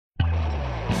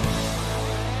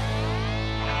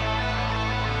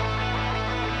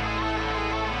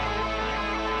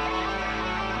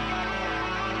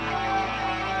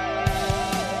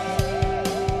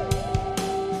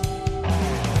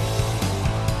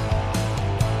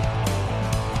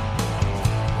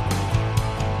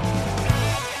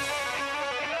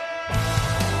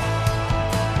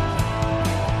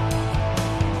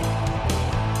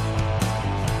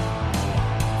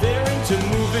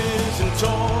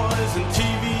toys and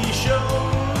TV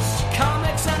shows,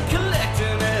 comics and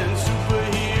collecting and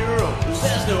superheroes.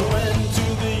 There's no end to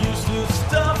the useless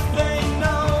stuff they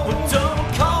know. But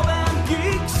don't call them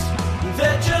geeks,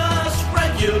 they're just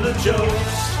regular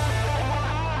Joes.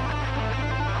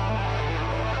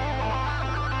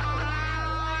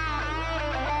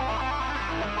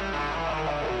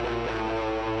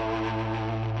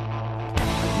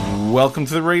 Welcome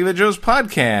to the Regular Joe's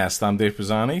podcast. I'm Dave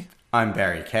Pisani. I'm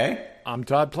Barry K. I'm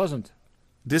Todd Pleasant.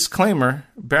 Disclaimer,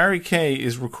 Barry K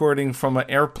is recording from an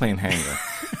airplane hangar.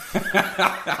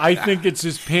 I think it's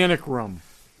his panic room.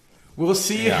 We'll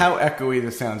see how echoey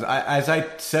this sounds. As I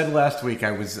said last week,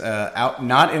 I was out,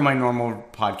 not in my normal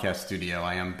podcast studio.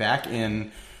 I am back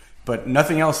in, but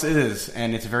nothing else is,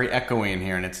 and it's very echoey in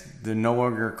here, and it's no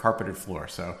longer carpeted floor,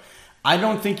 so... I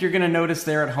don't think you're going to notice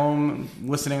there at home,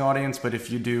 listening audience, but if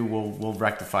you do, we'll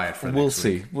rectify it for next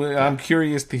week. We'll see. I'm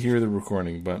curious to hear the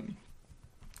recording, but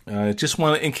just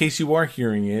want to, in case you are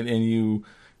hearing it and you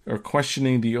are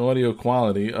questioning the audio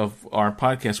quality of our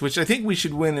podcast, which I think we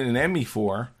should win an Emmy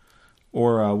for,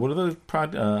 or what are the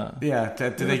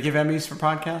do they give Emmys for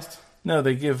podcasts? No,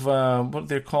 they give what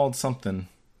they're called something.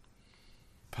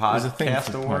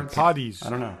 Podcast awards? Poddies.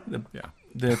 I don't know.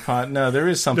 No, there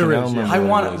is something. There is, I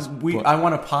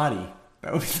want a potty.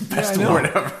 That would be the best award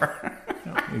ever.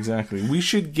 Exactly. We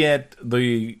should get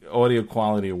the audio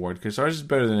quality award because ours is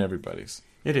better than everybody's.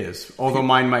 It is. Although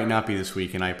mine might not be this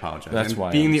week, and I apologize. That's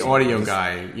why. Being the audio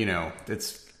guy,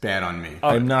 it's bad on me.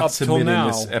 I'm not submitting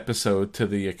this episode to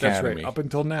the Academy. That's right. Up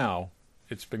until now,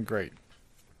 it's been great.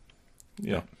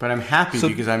 Yeah. But I'm happy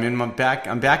because I'm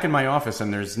back in my office,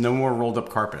 and there's no more rolled up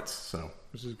carpets. So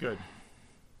this is good.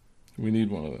 We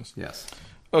need one of those. Yes.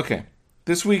 Okay.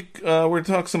 This week, we're going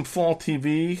to talk some fall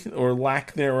TV, or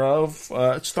lack thereof.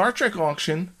 Star Trek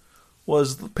auction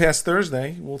was past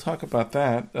Thursday. We'll talk about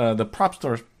that. The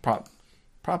PropStore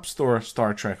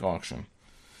Star Trek auction.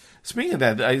 Speaking of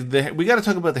that, we got to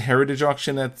talk about the Heritage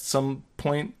auction at some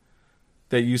point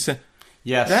that you said.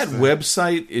 Yes. That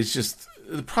website is just...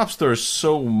 The PropStore is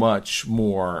so much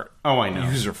more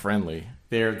user-friendly.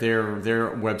 Their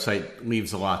website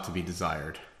leaves a lot to be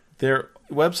desired. Their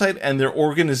website and their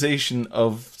organization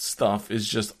of stuff is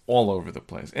just all over the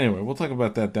place. Anyway, we'll talk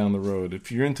about that down the road.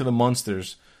 If you're into the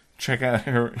Munsters, check out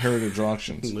Heritage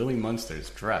Auctions. Lily Munster's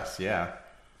dress, yeah.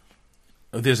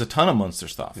 There's a ton of Munster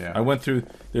stuff. Yeah. I went through,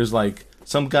 there's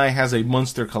some guy has a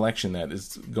Munster collection that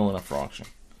is going up for auction.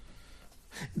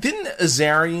 Didn't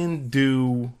Azarian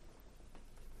do...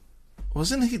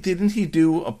 Didn't he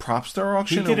do a PropStore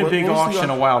auction? He did a big auction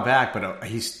a while back, but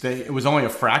it was only a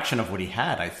fraction of what he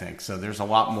had, I think. So there's a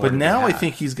lot more. But now I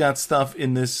think he's got stuff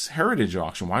in this Heritage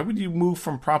auction. Why would you move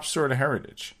from PropStore to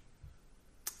Heritage?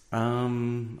 I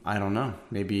don't know.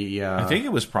 Maybe I think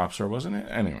it was PropStore, wasn't it?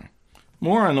 Anyway,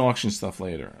 more on auction stuff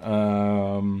later.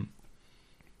 I'm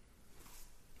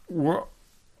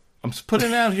just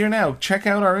putting it out here now. Check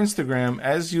out our Instagram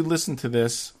as you listen to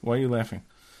this. Why are you laughing?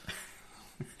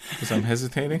 Because I'm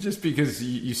hesitating? Just because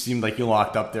you seemed like you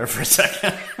locked up there for a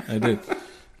second. I did.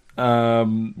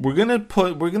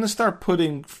 We're gonna start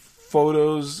putting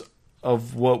photos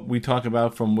of what we talk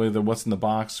about from whether What's in the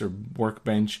Box or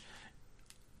Workbench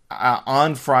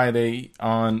on Friday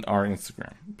on our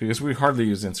Instagram. Because we hardly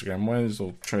use Instagram. Might as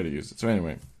well try to use it. So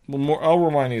anyway, I'll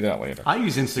remind you that later. I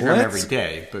use Instagram every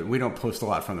day, but we don't post a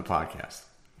lot from the podcast.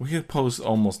 We could post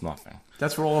almost nothing.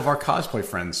 That's where all of our cosplay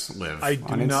friends live. I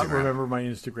do not remember my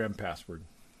Instagram password.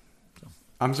 So.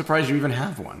 I'm surprised you even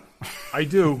have one. I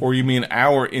do. Or you mean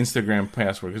our Instagram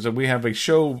password? Because we have a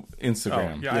show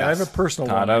Instagram. Oh, yeah, yes. I have a personal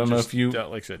Todd, one. I don't know if you...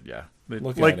 like I said, yeah.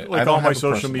 Look like at it. Like all my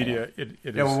social media, it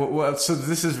is... Yeah, well, so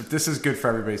this is good for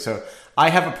everybody. So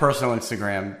I have a personal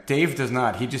Instagram. Dave does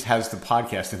not. He just has the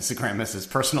podcast Instagram as his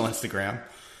personal Instagram.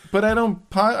 But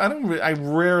I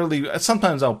rarely...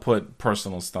 Sometimes I'll put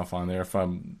personal stuff on there if I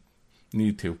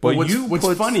need to. But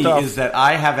what's funny is that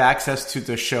I have access to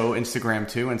the show Instagram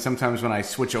too, and sometimes when I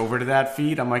switch over to that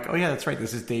feed, I'm like, oh yeah, that's right,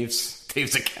 this is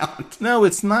Dave's account. No,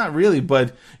 it's not really,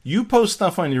 but you post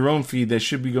stuff on your own feed that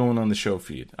should be going on the show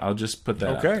feed. I'll just put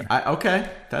that okay. out there. Okay,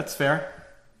 that's fair.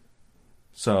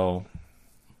 So,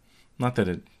 not that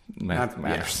it matters.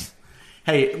 Yes.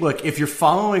 Hey, look, if you're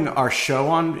following our show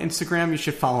on Instagram, you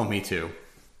should follow me too.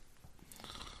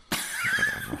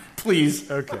 Please.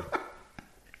 Okay.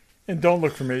 And don't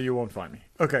look for me. You won't find me.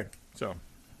 Okay. So.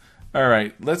 All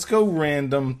right. Let's go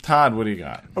random. Todd, what do you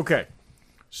got? Okay.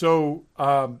 So,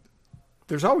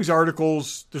 there's always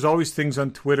articles. There's always things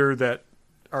on Twitter that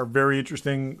are very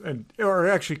interesting, or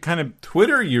actually kind of...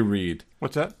 Twitter you read.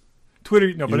 What's that?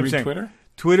 Twitter. No, but I'm saying... Twitter?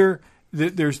 Twitter,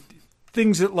 there's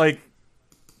things that, like...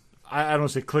 I don't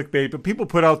say clickbait, but people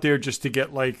put out there just to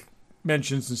get like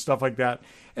mentions and stuff like that.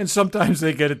 And sometimes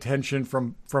they get attention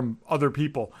from other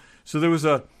people. So there was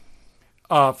a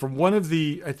from one of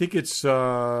the, I think it's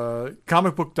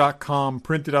comicbook.com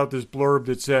printed out this blurb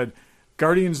that said,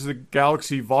 Guardians of the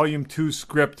Galaxy Volume 2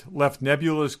 script left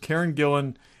Nebula's Karen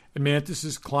Gillan and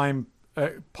Mantis's Palm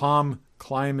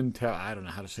Clementef, I don't know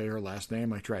how to say her last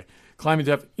name, I tried,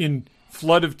 Clementef in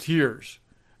flood of tears.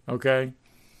 Okay?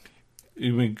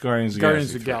 You mean Guardians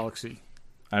of the Galaxy.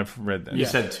 I've read that. You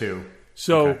said 2.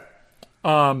 So,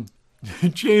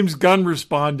 James Gunn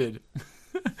responded,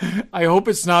 I hope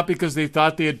it's not because they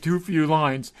thought they had too few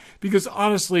lines, because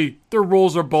honestly, their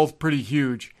roles are both pretty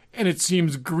huge, and it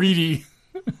seems greedy.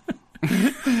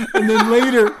 And then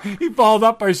later, he followed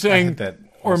up by saying,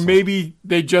 or maybe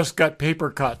they just got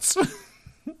paper cuts.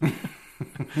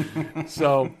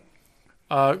 So,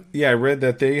 yeah, I read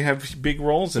that they have big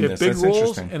roles in this. Big That's roles,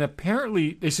 interesting. and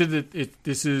apparently they said that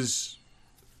this is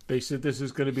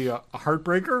going to be a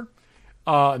heartbreaker.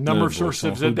 A number of sources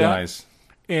have said that. Dies?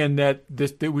 And that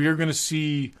we are going to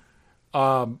see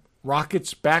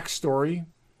Rocket's backstory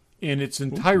in its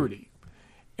entirety.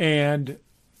 And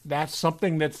that's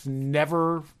something that's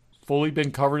never fully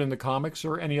been covered in the comics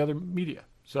or any other media.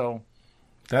 So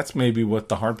that's maybe what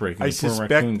the heartbreaking I poor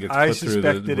raccoon gets put through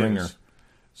the ringer.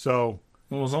 So,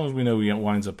 well, as long as we know he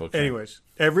winds up okay. Anyways,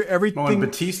 everything. Well, and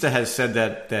Batista has said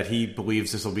that he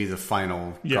believes this will be the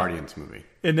final Guardians movie.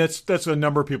 And that's a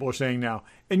number of people are saying now.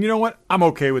 And you know what? I'm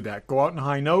okay with that. Go out on a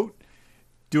high note.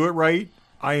 Do it right.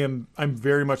 I'm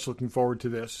very much looking forward to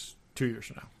this 2 years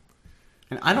from now.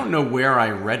 And I don't know where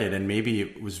I read it, and maybe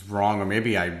it was wrong, or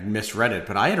maybe I misread it,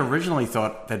 but I had originally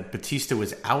thought that Batista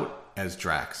was out as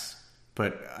Drax.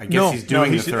 But I guess he's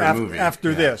doing the third movie.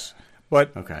 After this.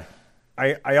 But okay.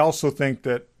 I also think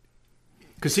that...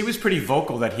 Because he was pretty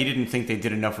vocal that he didn't think they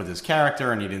did enough with his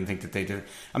character, and he didn't think that they did...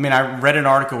 I mean, I read an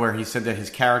article where he said that his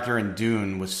character in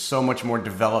Dune was so much more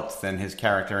developed than his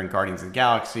character in Guardians of the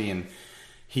Galaxy, and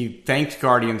he thanked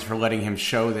Guardians for letting him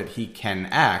show that he can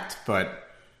act,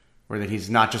 or that he's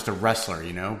not just a wrestler,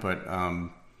 you know? But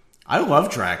I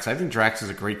love Drax. I think Drax is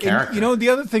a great character. And, you know, the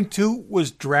other thing, too,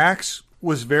 was Drax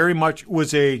was very much...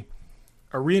 was a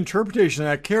reinterpretation of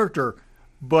that character,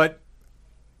 but...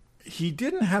 he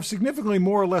didn't have significantly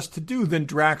more or less to do than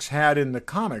Drax had in the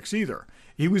comics either.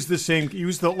 He was the same. He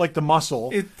was like the muscle.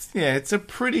 It's a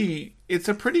pretty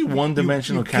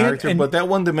one-dimensional character, but that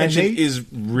one dimension is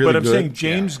really good. But I'm saying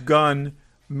James Gunn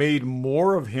made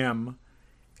more of him,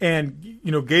 and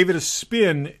gave it a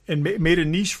spin and made a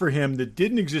niche for him that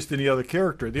didn't exist in the other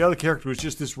character. The other character was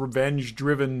just this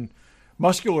revenge-driven,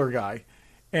 muscular guy,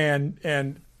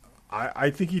 and I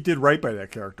think he did right by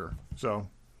that character. So.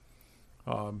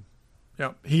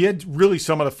 Yeah, he had really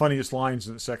some of the funniest lines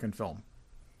in the second film.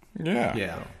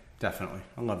 Yeah, definitely.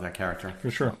 I love that character. For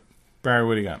sure. Barry,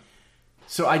 what do you got?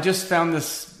 So I just found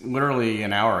this literally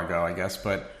an hour ago, I guess,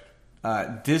 but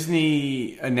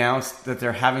Disney announced that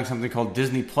they're having something called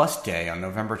Disney Plus Day on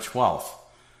November 12th.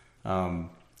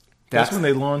 That's when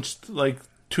they launched,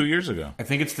 2 years ago. I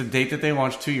think it's the date that they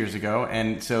launched 2 years ago,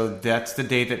 and so that's the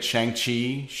date that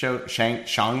Shang-Chi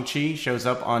shows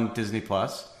up on Disney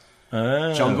Plus.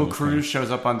 Jungle Cruise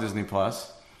shows up on Disney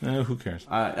Plus. Who cares?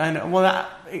 I know. Well,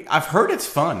 I've heard it's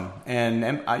fun, and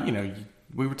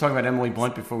we were talking about Emily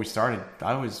Blunt before we started.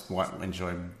 I always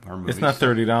enjoy her movies. It's not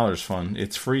 $30 fun;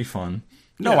 it's free fun.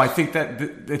 No, I think that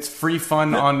it's free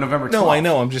fun on November 12th. No, I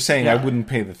know. I'm just saying I wouldn't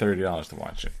pay the $30 to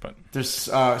watch it. But there's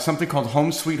something called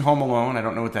Home Sweet Home Alone. I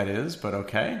don't know what that is, but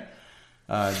okay.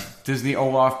 Disney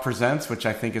Olaf Presents, which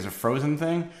I think is a Frozen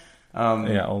thing.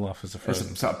 Olaf is a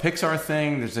Frozen. It's a Pixar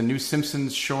thing. There's a new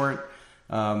Simpsons short.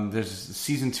 There's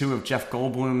season 2 of Jeff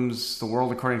Goldblum's The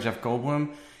World According to Jeff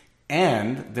Goldblum.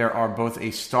 And there are both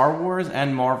a Star Wars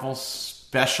and Marvel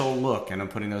special look, and I'm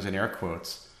putting those in air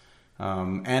quotes,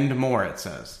 and more, it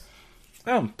says.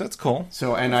 Oh, that's cool.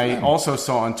 So, and I also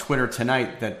saw on Twitter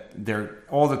tonight that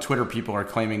all the Twitter people are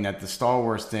claiming that the Star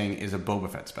Wars thing is a Boba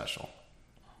Fett special.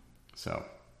 So,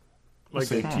 a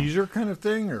teaser kind of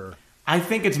thing, or... I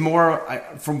think it's more,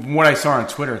 from what I saw on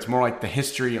Twitter, it's more like the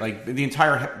history, like the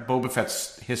entire Boba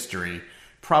Fett's history,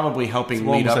 probably helping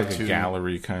lead up to... a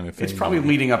gallery kind of thing. It's probably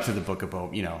leading up to the book of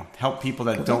Boba, help people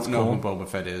that don't know who Boba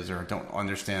Fett is or don't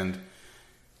understand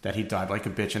that he died like a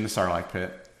bitch in the Sarlacc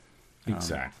pit.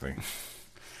 Exactly.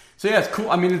 So yeah, it's cool.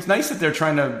 I mean, it's nice that they're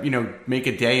trying to, make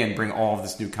a day and bring all of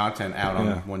this new content out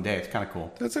on one day. It's kind of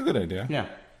cool. That's a good idea. Yeah.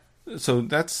 So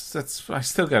that's I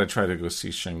still got to try to go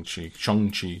see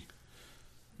Shang-Chi.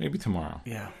 Maybe tomorrow.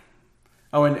 Yeah.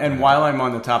 Oh, and while I'm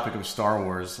on the topic of Star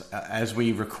Wars, as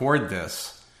we record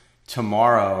this,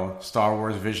 tomorrow Star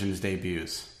Wars Visions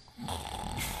debuts.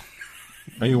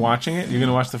 Are you watching it? You're going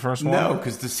to watch the first one? No,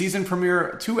 because the season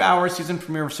premiere, 2-hour season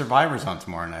premiere of Survivor's on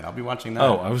tomorrow night. I'll be watching that.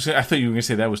 Oh, I thought you were going to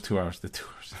say that was 2 hours. The 2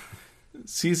 hours.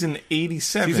 Season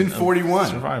 87. Season 41.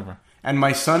 Survivor. And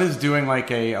my son is doing like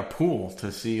a pool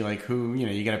to see like who,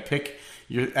 you got to pick.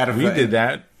 We did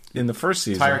that in the first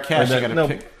season. Entire cast, you got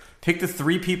to pick the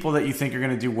 3 people that you think are going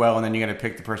to do well, and then you got to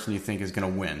pick the person you think is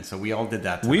going to win. So we all did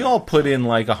that. We all put in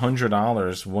like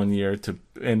 $100 one year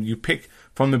and you pick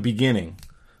from the beginning.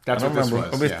 That's what this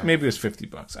was. Yeah. Maybe it was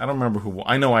 $50. I don't remember who won.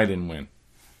 I know I didn't win.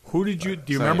 Who did you?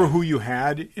 Do you remember who you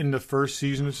had in the first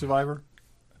season of Survivor?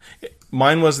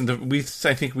 Mine wasn't.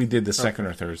 I think we did the second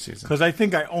or third season. Because I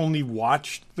think I only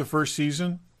watched the first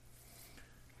season.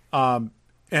 And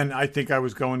I think I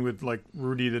was going with like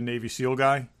Rudy, the Navy SEAL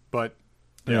guy. But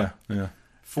yeah.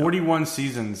 41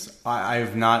 seasons. I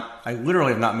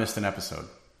literally have not missed an episode.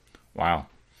 Wow.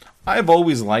 I've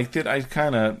always liked it. I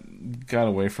kind of got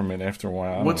away from it after a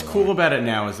while. What's cool about it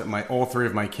now is that all 3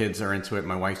 of my kids are into it.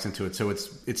 My wife's into it, so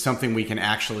it's something we can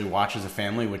actually watch as a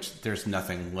family. Which there's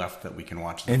nothing left that we can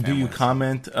watch. As a family. Do you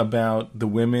comment about the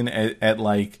women at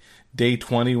like day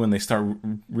 20 when they start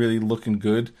really looking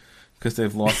good because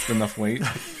they've lost enough weight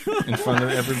in front of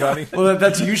everybody? Well,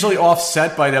 that's usually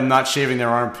offset by them not shaving their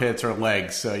armpits or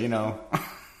legs. So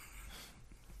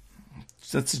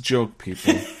That's a joke,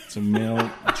 people. It's a male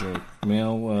joke.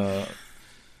 Male.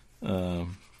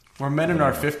 We're men in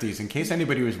our 50s, in case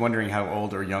anybody was wondering how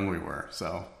old or young we were.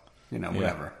 So,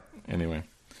 whatever. Yeah. Anyway.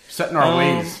 Set in our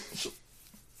ways.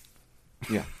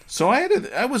 Yeah. So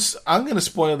I'm going to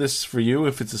spoil this for you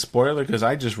if it's a spoiler because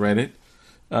I just read it.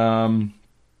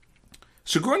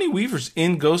 Sigourney Weaver's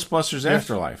in Ghostbusters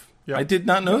Afterlife. Yeah. I did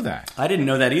not know that. I didn't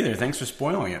know that either. Thanks for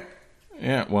spoiling it.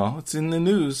 Yeah, well, it's in the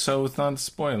news, so it's not a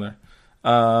spoiler.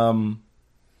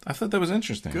 I thought that was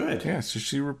interesting. Good. Yeah, so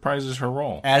she reprises her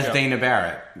role. As Dana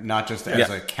Barrett, not just as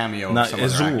a cameo of some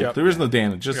other actor. Yep. There is no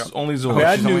Dana, just only Zool.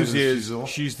 Bad news is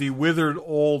she's the withered,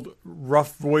 old,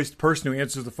 rough-voiced person who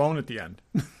answers the phone at the end.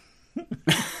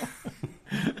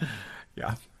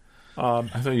 Yeah. I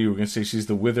thought you were going to say she's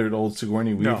the withered old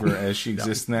Sigourney Weaver as she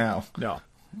exists now. No.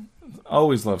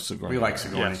 Always loved Sigourney. We like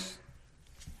Sigourney. Yes.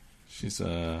 She's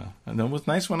and it was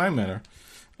nice when I met her.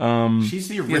 She's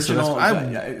the original.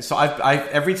 So I've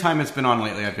every time it's been on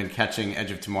lately, I've been catching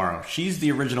Edge of Tomorrow. She's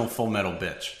the original Full Metal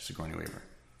bitch, Sigourney Weaver.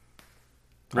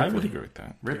 I would agree with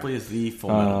that. Ripley is the Full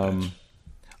Metal bitch.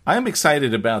 I'm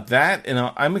excited about that, and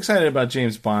I'm excited about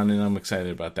James Bond, and I'm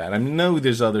excited about that. I know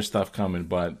there's other stuff coming,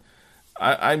 but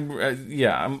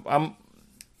I'm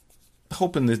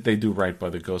hoping that they do right by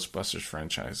the Ghostbusters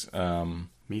franchise.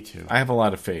 Me too. I have a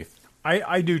lot of faith.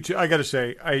 I do too. I got to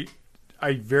say,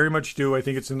 I very much do. I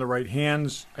think it's in the right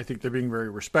hands. I think they're being very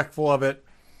respectful of it,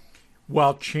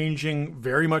 while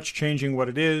very much changing what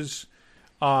it is.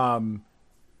 Yeah,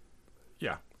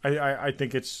 I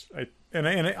think it's.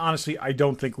 And honestly, I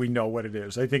don't think we know what it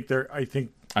is. I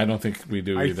don't think we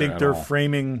do. I think they're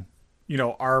framing,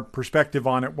 our perspective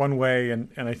on it one way, and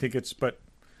I think it's. But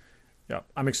yeah,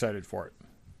 I'm excited for it.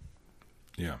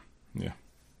 Yeah.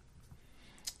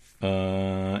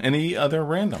 Any other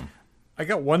random? I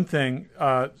got one thing.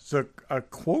 It's a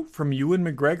quote from Ewan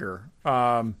McGregor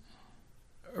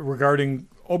regarding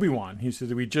Obi-Wan. He said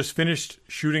that we just finished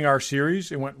shooting our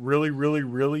series. It went really, really,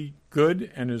 really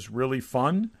good and is really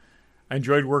fun. I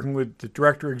enjoyed working with the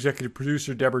director, executive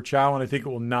producer, Deborah Chow, and I think it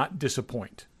will not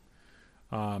disappoint.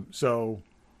 So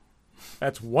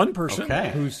that's one person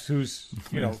who's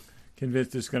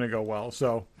convinced it's going to go well.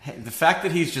 So the fact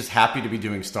that he's just happy to be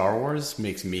doing Star Wars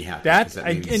makes me happy.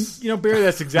 Barry,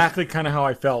 that's exactly kind of how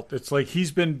I felt. It's like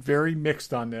he's been very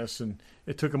mixed on this, and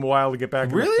it took him a while to get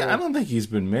back. Really? I don't think he's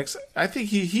been mixed. I think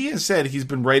he has said he's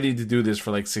been ready to do this for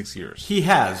like 6 years. He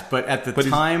has, but at the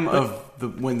time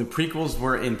when the prequels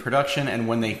were in production and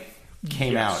when they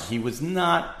came out, he was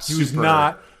not. He was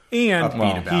not, and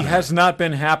he has not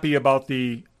been happy about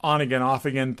the on again, off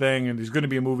again thing. And there's going to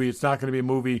be a movie. It's not going to be a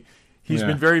movie. He's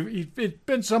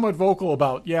been somewhat vocal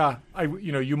about,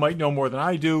 you might know more than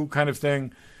I do, kind of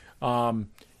thing. And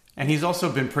he's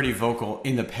also been pretty vocal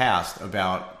in the past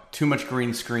about too much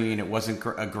green screen. It wasn't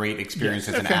a great experience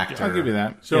as an actor. I'll give you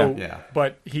that. So,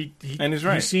 but and he's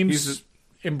right. He seems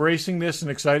embracing this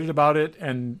and excited about it,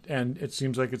 and it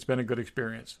seems like it's been a good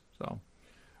experience. So,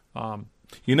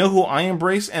 you know who I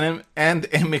embrace and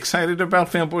am excited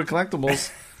about? Fanboy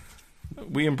Collectibles.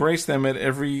 We embrace them at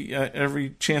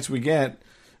every chance we get.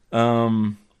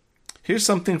 Here's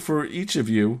something for each of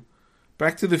you.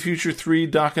 Back to the Future 3,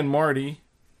 Doc and Marty.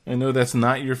 I know that's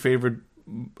not your favorite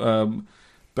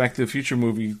Back to the Future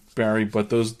movie, Barry, but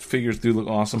those figures do look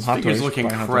awesome. Those figures look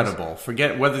incredible.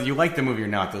 Forget whether you like the movie or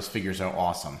not, those figures are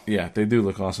awesome. Yeah, they do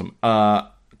look awesome. A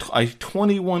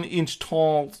 21-inch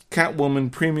tall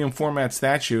Catwoman premium format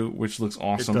statue, which looks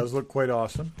awesome. It does look quite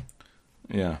awesome.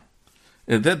 Yeah.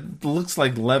 That looks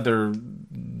like leather,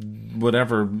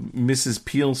 whatever, Mrs.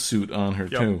 Peel suit on her,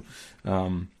 too.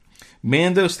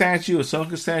 Mando statue,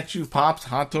 Ahsoka statue, Pops,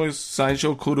 Hot Toys,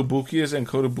 Sideshow, Kotobukias, and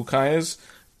Kotobukayas.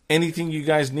 Anything you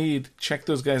guys need, check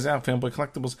those guys out. Fanboy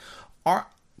Collectibles are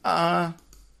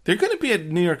they're going to be at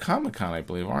New York Comic Con, I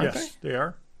believe, aren't they? Yes, they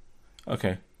are.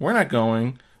 Okay, we're not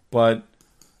going, but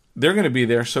they're going to be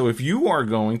there. So if you are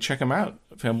going, check them out.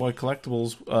 Fanboy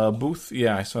Collectibles booth.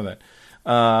 Yeah, I saw that.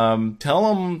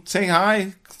 Tell them, say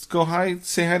hi, go hi,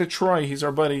 say hi to Troy. He's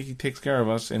our buddy. He takes care of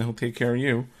us, and he'll take care of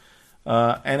you.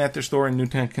 And at their store in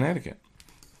Newtown, Connecticut.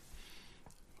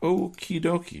 Okie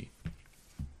dokie.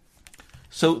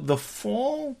 So the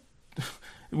fall,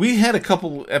 we had a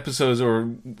couple episodes, or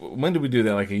when did we do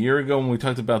that? Like a year ago when we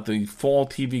talked about the fall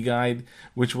TV guide,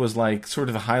 which was like sort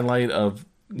of the highlight of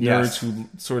nerds who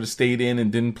sort of stayed in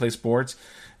and didn't play sports.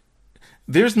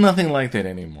 There's nothing like that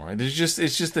anymore. It's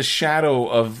just a shadow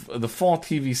of the fall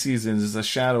TV seasons is a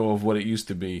shadow of what it used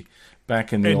to be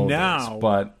back in the old days.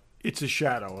 But it's a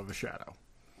shadow of a shadow.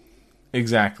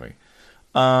 Exactly.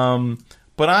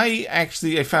 But I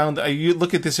found you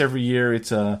look at this every year.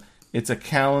 It's a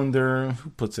calendar. Who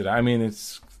puts it out? I mean,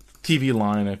 it's TV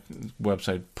Line, a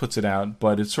website, puts it out,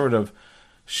 but it sort of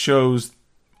shows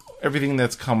everything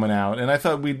that's coming out. And I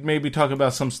thought we'd maybe talk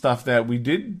about some stuff that we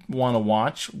did want to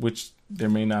watch, which there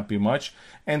may not be much,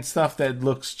 and stuff that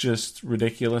looks just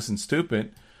ridiculous and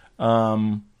stupid.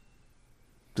 Does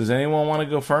anyone want to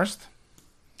go first?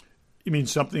 You mean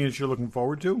something that you're looking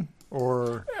forward to?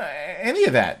 Or any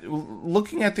of that.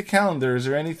 Looking at the calendar, is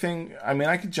there anything? I mean,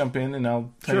 I could jump in and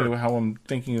I'll tell you how I'm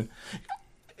thinking.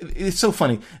 It's so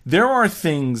funny. There are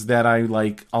things that I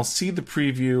like. I'll see the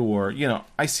preview, or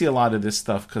I see a lot of this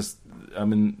stuff because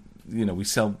we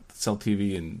sell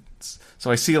TV, and so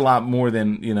I see a lot more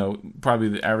than probably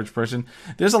the average person.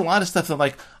 There's a lot of stuff that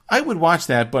like I would watch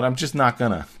that, but I'm just not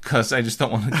gonna because I just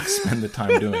don't want to spend the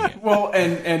time doing it. Well,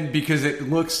 and because it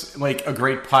looks like a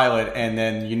great pilot, and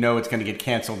then it's going to get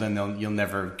canceled, and you'll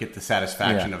never get the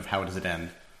satisfaction of how does it end.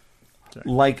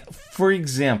 Like, for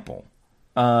example,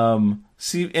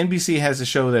 NBC has a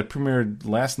show that premiered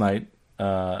last night,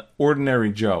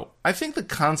 Ordinary Joe. I think the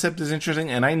concept is interesting,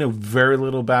 and I know very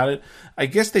little about it. I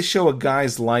guess they show a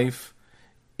guy's life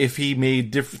if he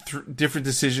made different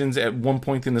decisions at one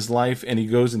point in his life, and he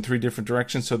goes in 3 different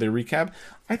directions, so they recap.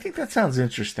 I think that sounds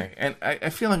interesting, and I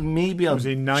feel like maybe I'll jump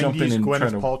in and It was a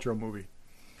 90s Gwyneth Paltrow movie.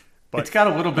 But it's got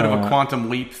a little bit of a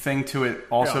quantum leap thing to it,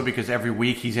 also because every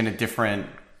week he's in a different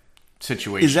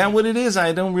situation. Is that what it is?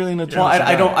 I don't really know. Well,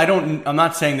 I don't. I'm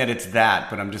not saying that it's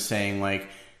that, but I'm just saying, like,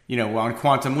 on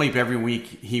Quantum Leap, every week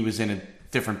he was in a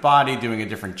different body, doing a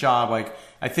different job. Like,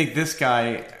 I think this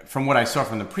guy, from what I saw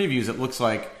from the previews, it looks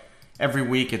like every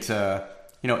week it's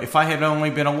if I had only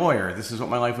been a lawyer, this is what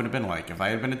my life would have been like. If I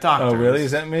had been a doctor. Oh, really?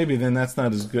 Is that maybe? Then that's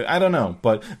not as good. I don't know.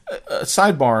 But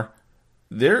sidebar,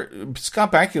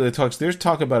 Scott Bakula there's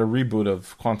talk about a reboot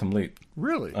of Quantum Leap.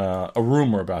 Really? A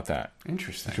rumor about that.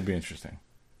 Interesting. It should be interesting.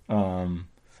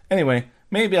 Anyway,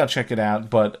 maybe I'll check it out,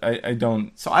 but I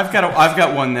don't. So I've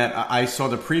got one that I saw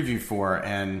the preview for,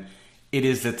 and it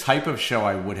is the type of show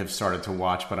I would have started to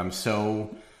watch, but I'm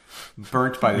so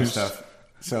burnt by this stuff.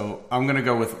 So I'm going to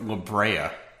go with La Brea.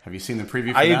 Have you seen the preview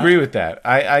for that? I agree with that.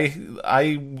 I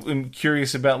am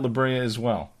curious about La Brea as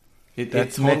well. It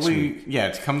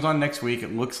comes on next week.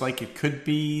 It looks like it could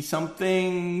be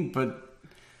something, but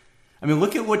I mean,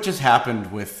 look at what just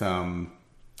happened with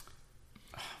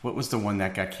what was the one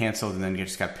that got canceled and then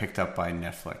just got picked up by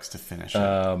Netflix to finish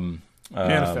it?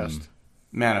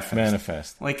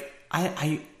 Manifest. Like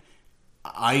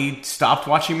I stopped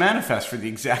watching Manifest for the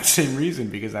exact same reason,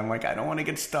 because I'm like, I don't want to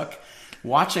get stuck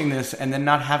watching this and then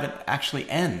not have it actually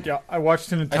end. Yeah, I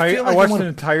watched an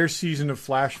entire season of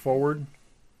Flash Forward.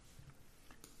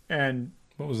 And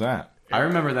what was that? I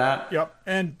remember that. Yep,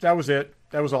 and that was it.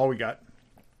 That was all we got.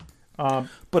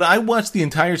 But I watched the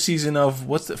entire season of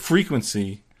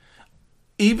Frequency.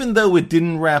 Even though it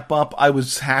didn't wrap up, I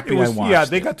was happy I watched it. Yeah,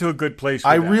 they got to a good place.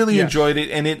 I really enjoyed it,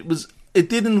 and it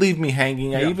didn't leave me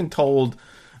hanging. I even told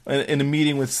in a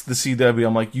meeting with the CW,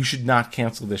 I'm like, you should not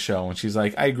cancel the show. And she's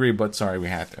like, I agree, but sorry, we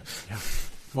had to. Yeah.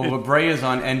 Well, La Brea is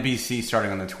on NBC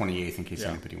starting on the 28th, in case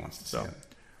anybody wants to see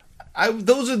it.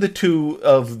 Those are the two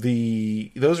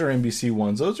those are NBC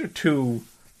ones. Those are two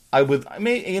I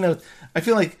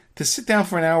feel like to sit down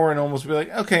for an hour and almost be like,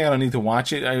 okay, I don't need to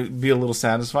watch it. I'd be a little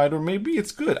satisfied, or maybe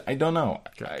it's good. I don't know.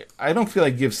 I don't feel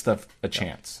like give stuff a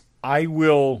chance. I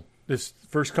will. This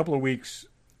last couple of weeks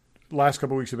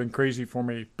have been crazy for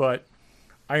me, but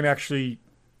I'm actually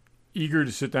eager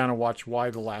to sit down and watch Why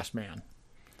the Last Man,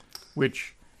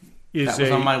 which is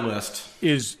on my list.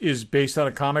 Is based on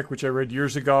a comic which I read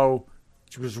years ago,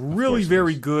 which was really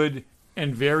very good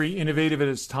and very innovative at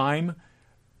its time.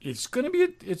 It's going to be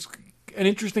it's an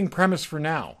interesting premise for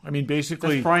now. I mean,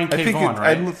 basically, that's Brian K. Vaughan,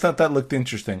 right? I thought that looked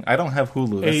interesting. I don't have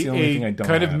Hulu. That's the only thing I don't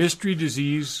have. A kind of mystery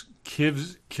disease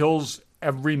kills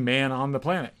every man on the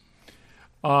planet,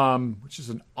 which is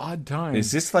an odd time.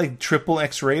 Is this like triple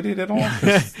X rated at all?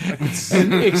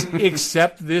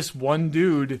 Except this one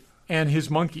dude and his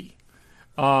monkey,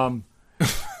 who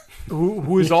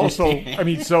is also. I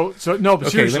mean, so no. But okay,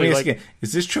 seriously, let me ask again.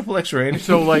 Is this triple X rated?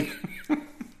 So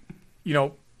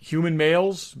human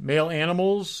males, male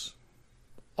animals,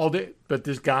 all day, but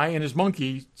this guy and his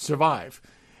monkey survive,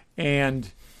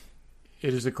 and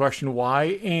it is a question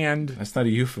why. And that's not a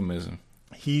euphemism.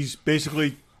 He's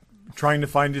basically trying to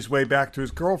find his way back to his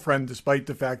girlfriend, despite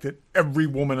the fact that every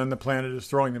woman on the planet is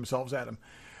throwing themselves at him,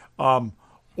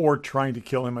 or trying to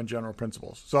kill him on general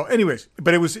principles. So, anyways,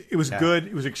 but it was good.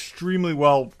 It was extremely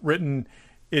well written.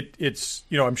 It's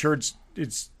I'm sure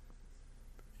it's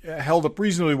held up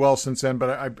reasonably well since then.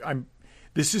 But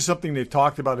this is something they've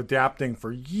talked about adapting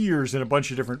for years in a bunch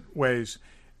of different ways.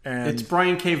 And it's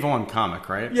Brian K. Vaughan comic,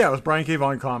 right? Yeah, it was Brian K.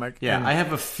 Vaughan comic. Yeah, I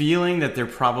have a feeling that they're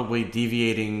probably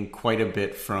deviating quite a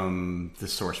bit from the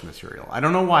source material. I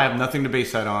don't know why. I have nothing to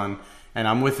base that on, and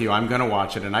I'm with you. I'm going to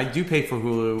watch it, and I do pay for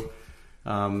Hulu.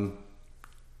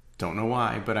 Don't know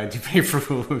why, but I do pay for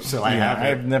Hulu, so I have it.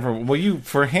 I've never. Well,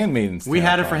 for Handmaid's Tale. We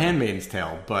had it for Handmaid's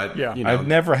Tale, but I've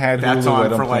never had Hulu. That's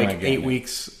on for like 8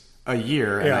 weeks a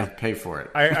year, and I pay for it.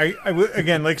 I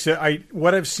again, like I said,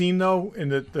 what I've seen though in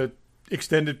the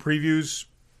extended previews,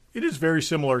 it is very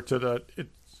similar to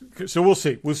so we'll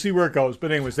see where it goes.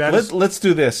 But anyways, let's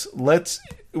do this.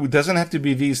 It doesn't have to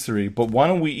be these three, but why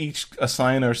don't we each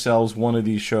assign ourselves one of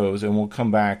these shows, and we'll come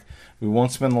back. We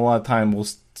won't spend a lot of time. We'll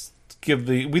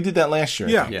we did that last year.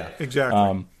 Yeah,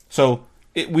 exactly. So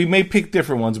we may pick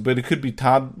different ones, but it could be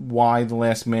Todd Y, The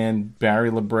Last Man, Barry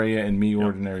La Brea, and me,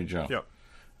 Ordinary Joe. Yep.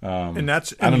 And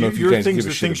that's I don't know if you guys give a shit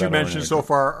the things you mentioned so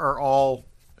far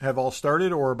have all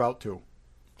started or about to.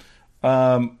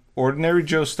 Ordinary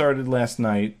Joe started last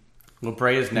night. La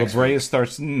Brea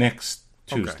starts next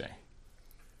Tuesday. Okay.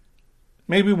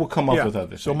 Maybe we'll come up with other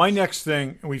things. So my next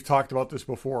thing, and we've talked about this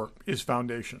before, is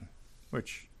Foundation,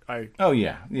 which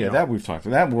that we've talked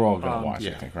about. That we're all going to watch,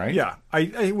 I think, right? Yeah.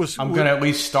 I'm going to at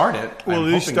least start it. Well,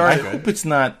 at least start it. I hope it's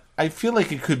not. I feel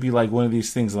like it could be like one of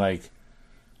these things like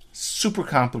super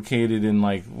complicated and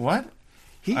like, what?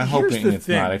 I'm hoping it's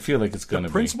not. I feel like it's going to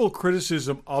be. The principal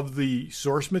criticism of the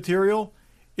source material,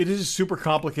 it is super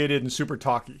complicated and super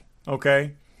talky,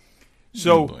 okay?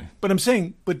 So, but I'm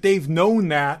saying, they've known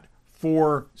that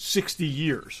for 60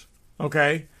 years,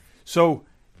 okay? So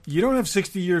you don't have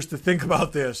 60 years to think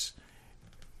about this,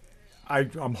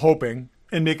 I'm hoping,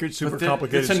 and make it super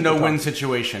complicated. It's a no-win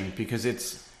situation because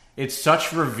it's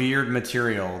such revered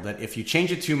material that if you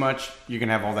change it too much, you're going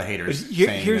to have all the haters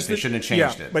saying that they shouldn't have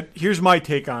changed it. But here's my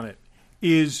take on it,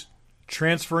 is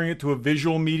transferring it to a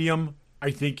visual medium,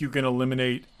 I think you can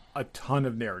eliminate a ton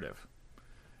of narrative.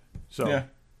 So yeah.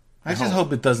 I just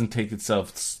hope it doesn't take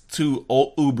itself too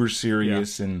uber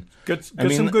serious and get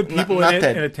some good people in it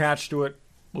and attached to it.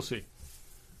 We'll see.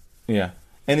 Yeah.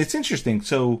 And it's interesting.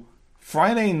 So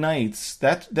Friday nights,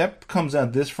 that comes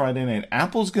out this Friday night.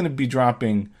 Apple's going to be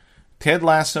dropping Ted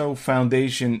Lasso,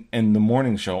 Foundation, and The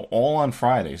Morning Show all on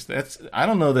Fridays. I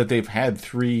don't know that they've had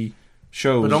 3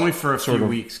 shows. But only for a few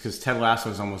weeks because Ted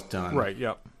Lasso is almost done. Right,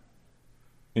 yep.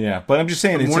 Yeah, but I'm just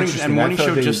saying it's interesting. And Morning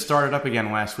Show just started up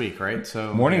again last week, right?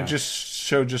 So Morning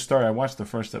Show just started. I watched the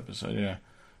first episode, yeah.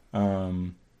 All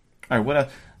right, what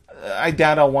else? I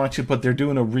doubt I'll watch it, but they're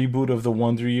doing a reboot of The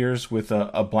Wonder Years with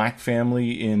a black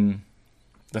family in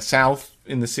the South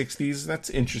in the 60s. That's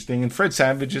interesting. And Fred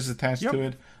Savage is attached to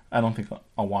it. I don't think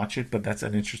I'll watch it, but that's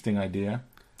an interesting idea.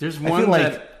 There's one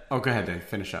that... Oh, go ahead, Dave.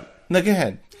 Finish up. No, go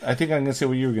ahead. I think I'm going to say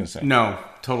what you were going to say. No,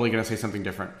 totally going to say something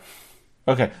different.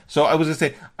 Okay, so I was going to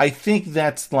say, I think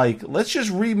that's like, let's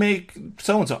just remake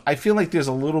so-and-so. I feel like there's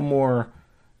a little more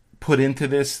put into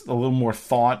this, a little more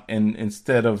thought, and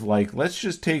instead of like, let's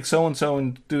just take so-and-so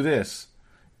and do this.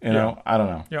 You know, I don't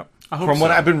know. Yeah. From what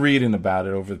I've been reading about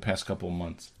it over the past couple of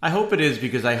months. I hope it is,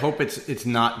 because I hope it's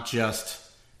not just,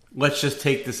 let's just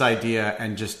take this idea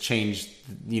and just change,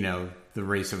 the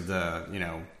race of the,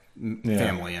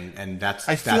 family, and that's.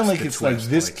 I feel like the it's like twist.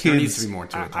 this there needs kid's. to be more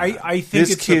to it. I think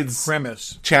This it's kid's the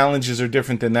premise. Challenges are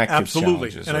different than that kid's Absolutely,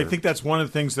 challenges. and I think that's one of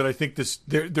the things that I think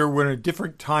we're in a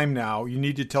different time now. You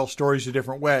need to tell stories a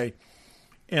different way,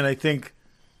 and I think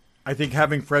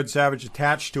having Fred Savage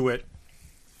attached to it,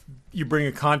 you bring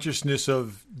a consciousness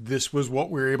of this was what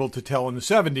we were able to tell in the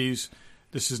 70s.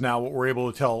 This is now what we're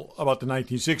able to tell about the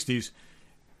 1960s,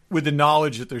 with the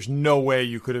knowledge that there's no way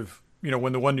you could have,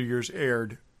 when the Wonder Years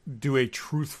aired, do a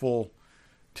truthful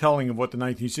telling of what the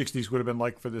 1960s would have been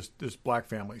like for this black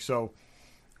family. So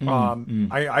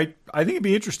I think it'd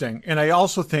be interesting. And I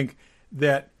also think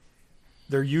that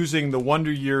they're using the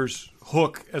Wonder Years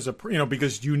hook as a,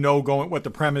 because what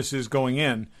the premise is going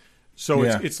in. So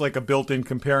it's like a built-in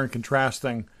compare and contrast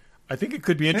thing. I think it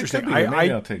could be interesting.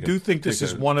 I do think this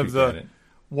is one of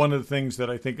the things that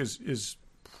I think is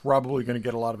probably going to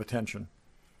get a lot of attention.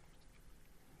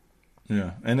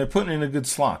 Yeah, and they're putting in a good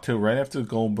slot too, right after the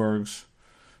Goldbergs,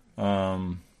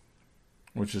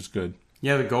 which is good.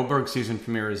 Yeah, the Goldberg season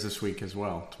premiere is this week as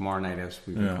well. Tomorrow night as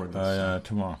we record this.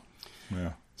 Tomorrow.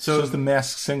 Yeah. So is the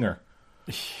Masked Singer.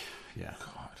 Yeah.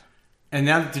 God. And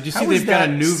now, did you see How is they've got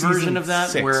a that new season version of that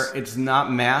 6? where it's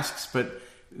not masks, but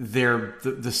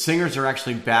the singers are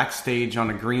actually backstage on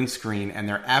a green screen, and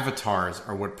their avatars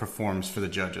are what performs for the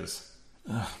judges.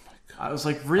 Oh my God! I was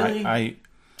like, really?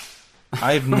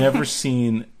 I've never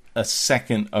seen a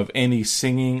second of any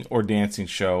singing or dancing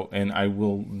show, and I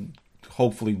will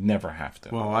hopefully never have to.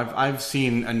 Well, I've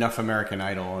seen enough American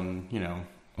Idol, and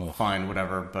fine,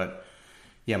 whatever. But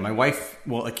yeah, my wife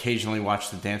will occasionally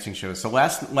watch the dancing shows. So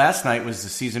last night was the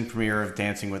season premiere of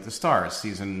Dancing with the Stars,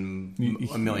 season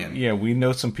a million. Yeah, we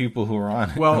know some people who are on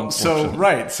it. Well,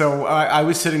 so I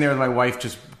was sitting there with my wife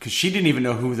just because she didn't even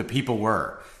know who the people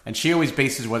were. And she always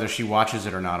bases whether she watches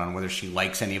it or not on whether she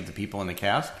likes any of the people in the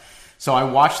cast. So I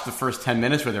watched the first 10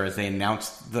 minutes with her as they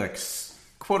announced the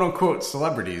quote-unquote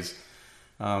celebrities.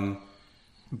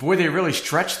 Boy, they really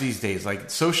stretch these days.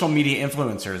 Like, social media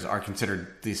influencers are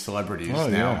considered these celebrities now.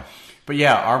 Yeah. But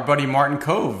yeah, our buddy Martin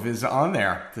Cove is on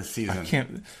there this season. I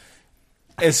can't...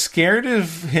 As scared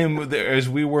of him as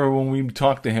we were when we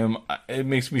talked to him, it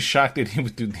makes me shocked that he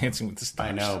would do Dancing with the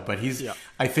Stars. I know, but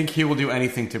I think he will do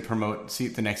anything to promote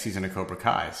the next season of Cobra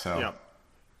Kai. So, yeah.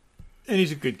 And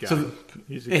he's a good guy. So,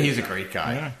 he's a great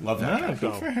guy. Yeah. Love that guy.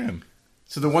 Good for him.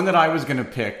 So the one that I was going to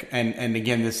pick, and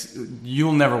again, this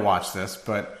you'll never watch this,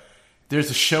 but there's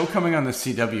a show coming on the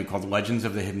CW called Legends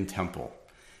of the Hidden Temple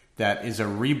that is a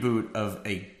reboot of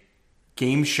a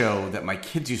game show that my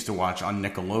kids used to watch on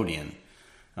Nickelodeon.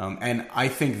 And I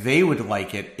think they would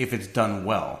like it if it's done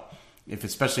well,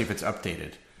 especially if it's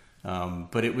updated.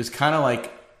 But it was kind of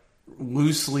like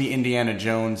loosely Indiana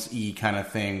Jones-y kind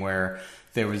of thing where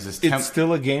there was this... It's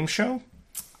still a game show?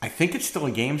 I think it's still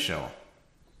a game show.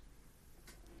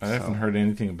 I haven't heard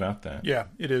anything about that. Yeah,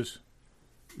 it is.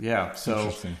 Yeah,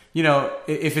 so,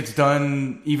 if it's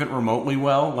done even remotely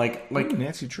well, like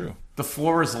Nancy Drew. The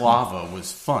Floor is Lava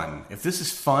was fun. If this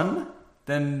is fun...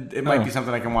 then it might be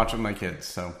something I can watch with my kids.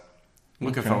 So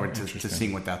looking forward to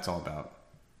seeing what that's all about.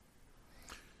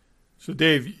 So,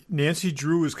 Dave, Nancy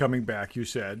Drew is coming back, you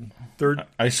said.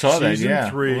 I saw that, yeah.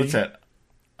 Season 3. What's that?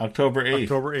 October 8th.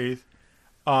 October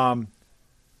 8th.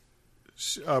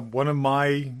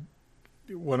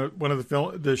 One of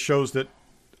the shows that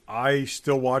I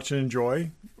still watch and enjoy,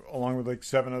 along with like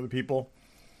 7 other people,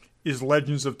 is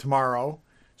Legends of Tomorrow.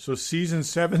 So season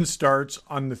 7 starts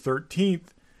on the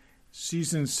 13th.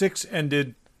 Season 6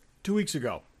 ended 2 weeks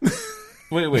ago.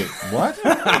 Wait, what?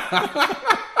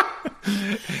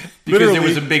 Because there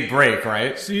was a big break,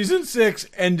 right? Season 6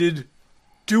 ended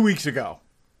 2 weeks ago,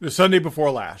 the Sunday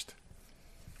before last,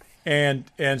 and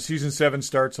season 7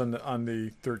 starts on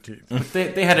the 13th. But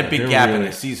they had a big gap in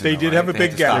the season. They did have a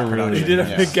big gap. They did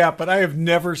have a big gap, but I have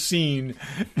never seen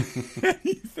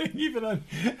anything even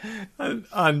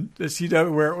on the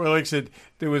CW where, like I said,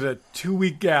 there was a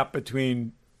 2-week gap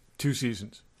between 2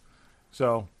 seasons.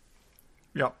 So,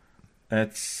 yeah.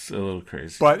 That's a little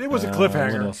crazy. But it was a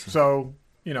cliffhanger, so,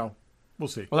 we'll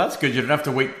see. Well, that's good. You don't have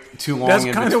to wait too long. That's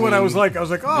kind of what I was like. I was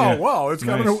like, oh, Yeah. wow, it's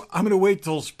Nice. I'm going to wait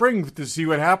till spring to see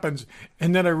what happens.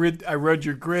 And then I read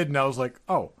your grid, and I was like,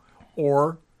 oh,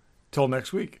 or till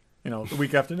next week, the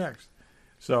week after next.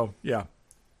 So, yeah.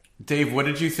 Dave, what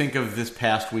did you think of this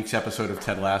past week's episode of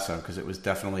Ted Lasso? Because it was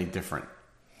definitely different.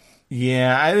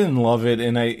 Yeah, I didn't love it,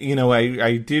 and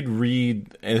I did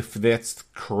read, if that's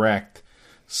correct,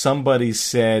 somebody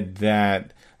said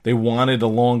that they wanted a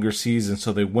longer season,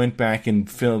 so they went back and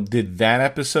did that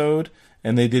episode,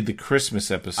 and they did the Christmas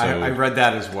episode. I read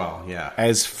that as well, yeah.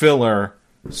 As filler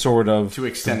sort of To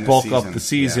extend the bulk season, up the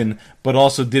season, but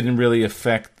also didn't really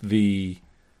affect the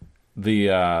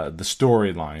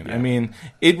storyline. Yeah. I mean,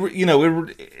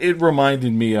 it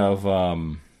reminded me of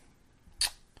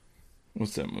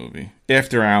what's that movie?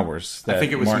 After Hours. I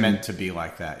think it was meant to be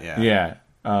like that. Yeah. Yeah.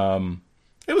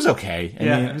 It was okay. I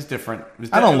mean, it was different.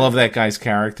 I don't love that guy's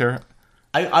character.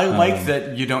 I like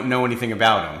that you don't know anything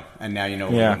about him, and now you know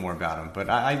a little bit more about him. But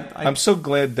I'm so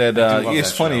glad that it's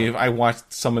that funny. show. I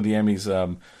watched some of the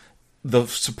Emmys. The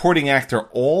supporting actor,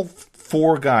 all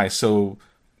four guys. So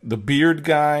the beard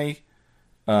guy,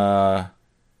 Roy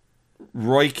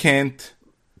Kent,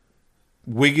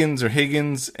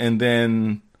 Higgins, and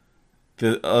then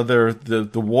the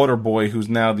water boy who's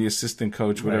now the assistant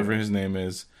coach, whatever his name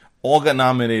is, all got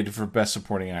nominated for Best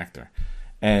Supporting Actor,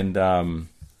 and the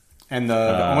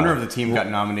owner of the team got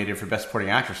nominated for Best Supporting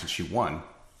Actress, and she won.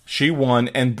 She won,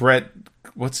 and Brett,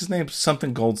 what's his name?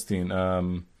 Something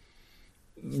Goldstein.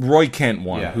 Roy Kent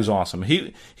won, who's awesome.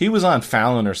 He was on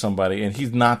Fallon or somebody, and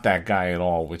he's not that guy at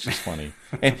all, which is funny.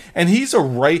 and he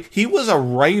was a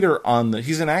writer on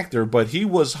he's an actor, but he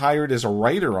was hired as a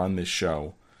writer on this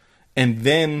show, and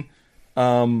then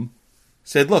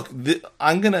said, "Look,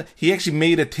 he actually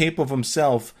made a tape of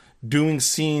himself doing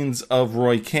scenes of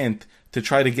Roy Kent to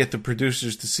try to get the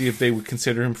producers to see if they would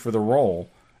consider him for the role,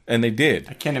 and they did."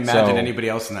 I can't imagine anybody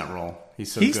else in that role.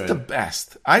 He's good. The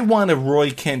best. I want a Roy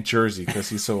Kent jersey because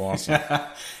he's so awesome.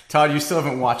 Todd, you still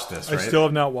haven't watched this, right? I still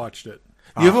have not watched it.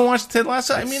 You haven't watched Ted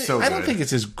Lasso? I mean, so I don't good. think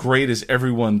it's as great as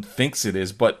everyone thinks it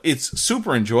is, but it's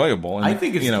super enjoyable. And, I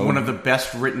think it's one of the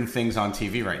best written things on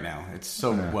TV right now. It's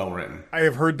so well written. I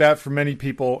have heard that from many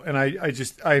people, and I hit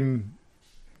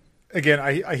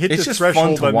It's the just threshold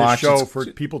fun to on watch. this show It's- for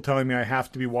people telling me I have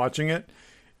to be watching it,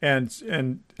 and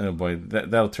oh boy,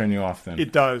 that'll turn you off then.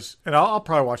 it does. And I'll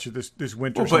probably watch it this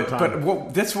winter sometime.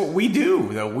 But that's what we do,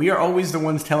 though. We are always the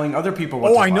ones telling other people what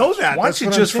to watch. I know that. Watch That's it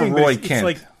what just I'm for saying, but Roy it's Kent.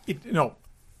 like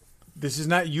this is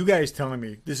not you guys telling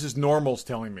me. This is normals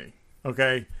telling me.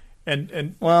 Okay,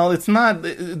 and Well, it's not.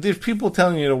 There's people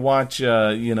telling you to watch,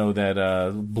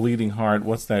 that Bleeding Heart.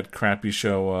 What's that crappy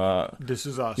show? This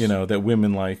Is Us. That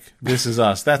women like. This Is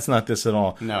Us. That's not this at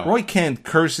all. No. Roy Kent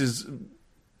curses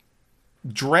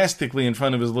drastically in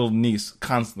front of his little niece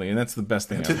constantly, and that's the best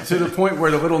thing ever. To the point where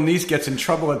the little niece gets in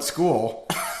trouble at school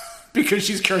because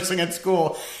she's cursing at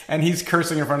school, and he's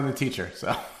cursing in front of the teacher.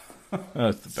 So Oh,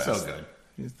 it's the best. so good.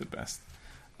 He's the best.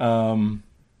 What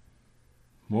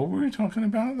were we talking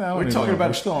about? We're talking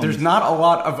about. There's not a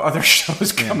lot of other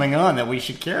shows coming on that we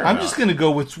should care about. I'm just going to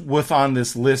go with on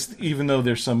this list, even though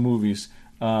there's some movies.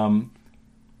 On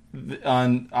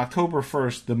October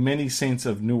 1st, The Many Saints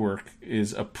of Newark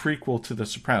is a prequel to The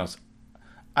Sopranos.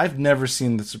 I've never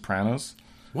seen The Sopranos.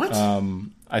 What?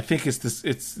 I think it's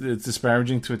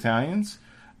disparaging to Italians.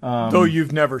 Though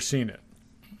you've never seen it.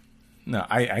 No,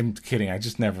 I'm kidding. I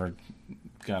just never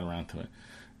got around to it.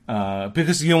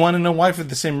 Because you want to know why, for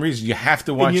the same reason. You have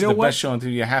to watch best show on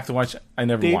TV. You have to watch. I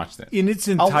never watched it in its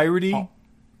entirety.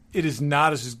 It is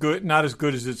not as good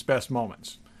as its best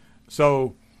moments.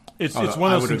 So it's one of those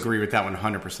I would things. agree with that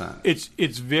 100%.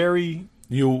 It's very.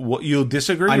 You'll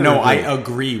disagree? I know. or I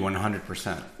agree? agree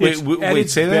 100%. Wait,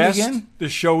 say that again? The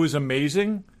show is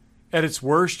amazing. At its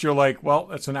worst, you're like, well,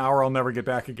 that's an hour I'll never get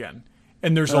back again.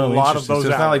 And there's a lot of interesting. those So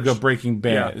it's not hours. like a Breaking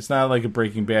Bad. Yeah. It's not like a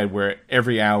Breaking Bad where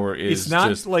every hour is It's not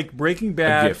just like Breaking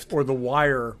Bad or The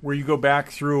Wire, where you go back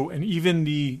through, and even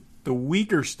the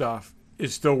weaker stuff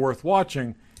is still worth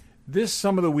watching.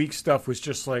 Some of the weak stuff was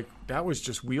just like, that was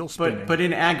just wheel spinning. But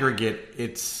in aggregate,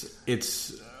 it's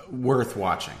worth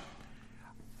watching.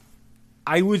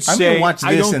 I would I'm say gonna watch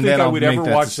I this don't and think then I I'll would make ever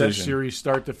that watch that decision. series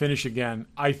start to finish again.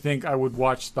 I think I would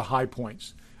watch the high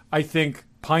points. I think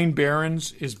Pine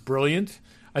Barrens is brilliant.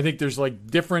 I think there's like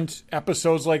different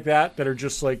episodes like that are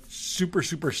just like super,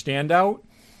 super standout.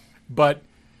 But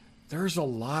there's a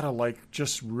lot of like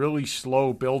just really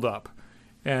slow buildup.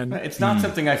 And It's not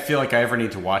something I feel like I ever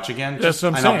need to watch again. That's what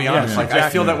I'm and I'll saying, be yeah, honest, I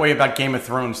exactly. feel that way about Game of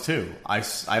Thrones too. I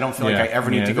don't feel like I ever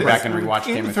need to go back and rewatch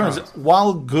Game of Thrones.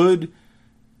 While good,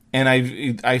 and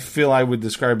I feel I would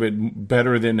describe it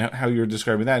better than how you're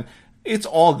describing that. It's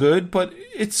all good, but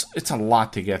it's a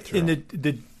lot to get through. And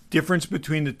the difference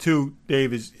between the two,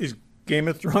 Dave, is Game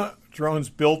of Thrones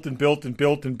built and built and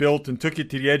built and built and took you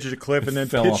to the edge of the cliff and then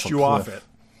fell pitched off a you off cliff.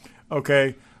 it.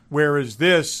 Okay? Whereas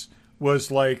this was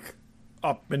like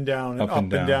up and down and up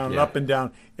and down and yeah. up and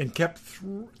down and kept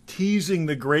teasing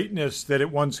the greatness that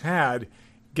it once had,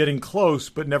 getting close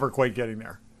but never quite getting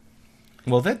there.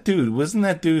 Well, wasn't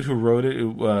that dude who wrote it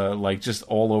like just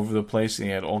all over the place, and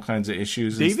he had all kinds of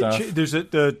issues and stuff? There's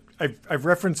I've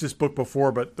referenced this book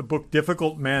before, but the book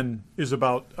Difficult Men is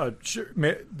about the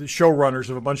showrunners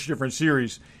of a bunch of different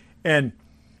series. And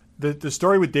the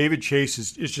story with David Chase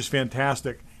is just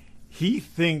fantastic. He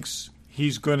thinks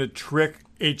he's going to trick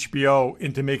HBO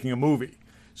into making a movie.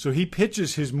 So he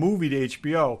pitches his movie to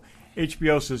HBO.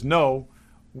 HBO says, no,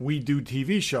 we do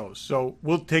TV shows. So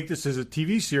we'll take this as a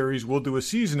TV series. We'll do a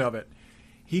season of it.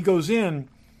 He goes in,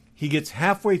 he gets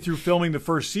halfway through filming the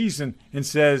first season and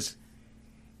says,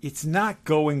 it's not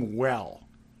going well.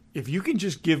 If you can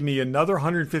just give me another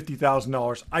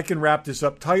 $150,000, I can wrap this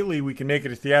up tightly. We can make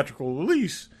it a theatrical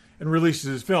release and release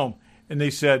it as film. And they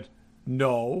said,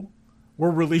 no, we're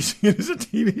releasing it as a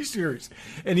TV series.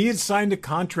 And he had signed a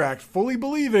contract fully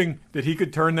believing that he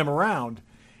could turn them around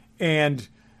and,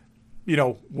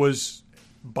 was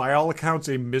by all accounts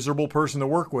a miserable person to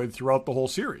work with throughout the whole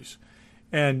series.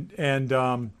 And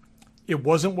it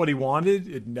wasn't what he wanted.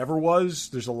 It never was.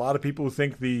 There's a lot of people who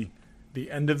think the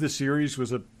end of the series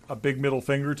was a big middle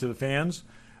finger to the fans,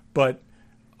 but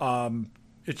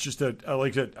it's just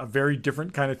a very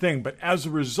different kind of thing. But as a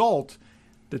result,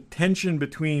 the tension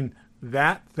between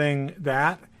that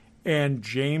and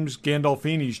James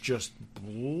Gandolfini's just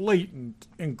blatant,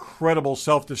 incredible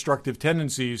self-destructive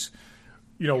tendencies,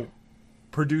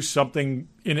 produce something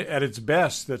at its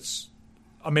best that's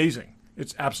amazing.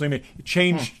 It's absolutely amazing. It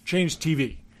changed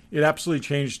TV. It absolutely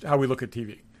changed how we look at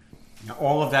TV. Now,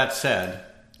 all of that said,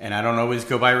 and I don't always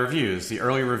go by reviews, the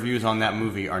early reviews on that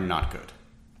movie are not good.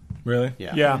 Really?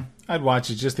 Yeah. I'd watch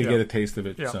it just to get a taste of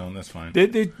it, so that's fine.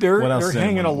 They're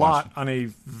hanging a lot on a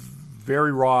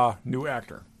very raw new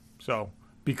actor, so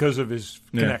because of his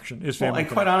connection, his family.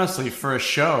 And quite honestly, for a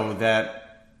show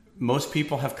that most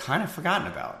people have kind of forgotten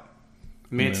about.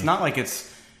 I mean, it's not like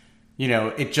it's,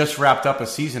 it just wrapped up a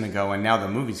season ago and now the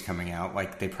movie's coming out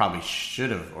like they probably should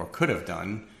have or could have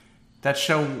done. That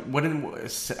show,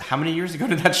 how many years ago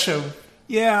did that show?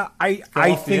 Yeah,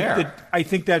 I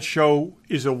think that show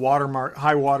is a watermark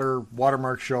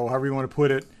show, however you want to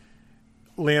put it,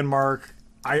 landmark.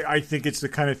 I think it's the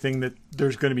kind of thing that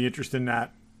there's going to be interest in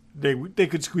that. They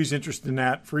could squeeze interest in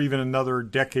that for even another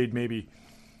decade, maybe.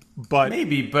 But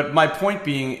my point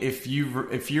being, if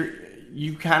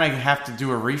you kind of have to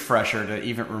do a refresher to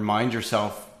even remind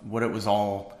yourself what it was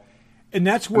all. And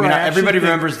that's where everybody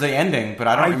remembers the ending, but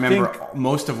I don't remember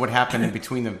most of what happened in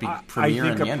between the premiere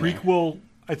and the ending.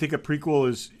 I think a prequel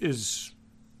is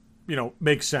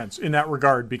makes sense in that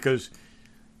regard because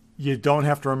you don't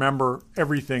have to remember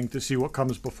everything to see what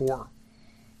comes before.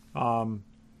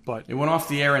 But it went off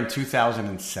the air in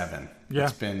 2007. Yeah,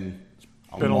 it's been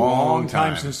a long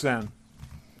time since then.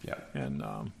 Yeah, and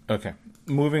okay.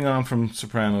 Moving on from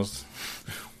Sopranos,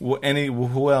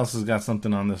 who else has got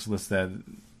something on this list that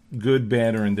good,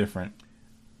 bad, or indifferent?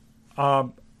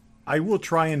 I will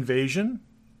try Invasion.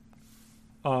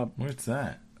 Where's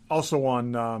that? Also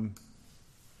on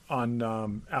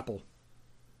Apple.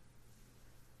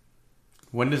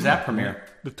 When does that premiere?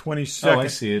 The 22nd. Oh, I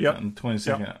see it on the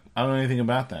 22nd. Yep. I don't know anything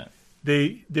about that.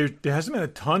 There hasn't been a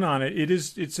ton on it.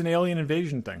 It's an alien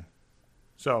invasion thing.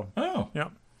 So I'm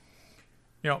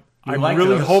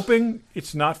really hoping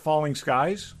it's not Falling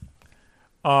Skies.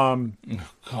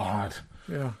 God.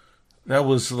 Yeah. That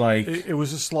was like it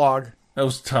was a slog. That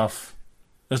was tough.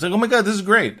 I was like, oh my god, this is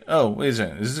great. Oh, wait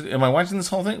a second. Am I watching this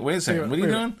whole thing? Wait a second. What are you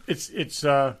doing? It's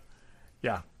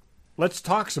yeah. Let's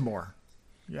talk some more.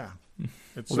 Yeah.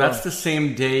 That's the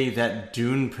same day that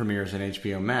Dune premieres on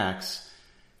HBO Max,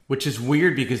 which is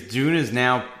weird because Dune is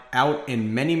now out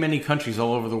in many, many countries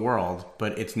all over the world,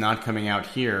 but it's not coming out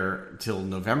here till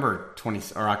October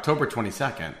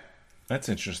 22nd. That's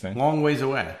interesting. Long ways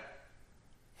away.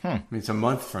 I mean, it's a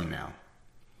month from now.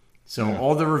 So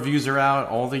all the reviews are out,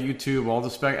 all the YouTube, all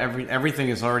the everything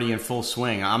is already in full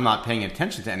swing. I'm not paying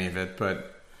attention to any of it,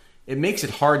 but it makes it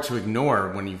hard to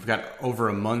ignore when you've got over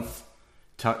a month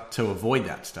to avoid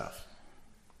that stuff.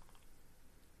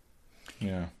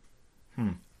 Yeah.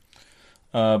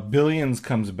 Billions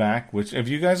comes back. Which have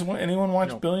you guys? Anyone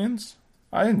watch Billions?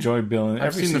 I enjoy Billions.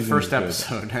 I've seen the first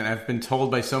episode, and I've been told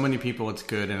by so many people it's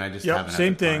good, and I just haven't.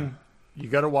 Same thing. You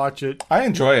got to watch it. I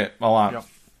enjoy it a lot. Yep.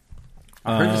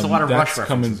 I heard there's a lot of Rush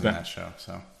references in that show.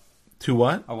 So, to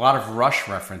what? A lot of Rush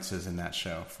references in that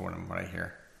show, for what I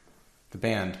hear. The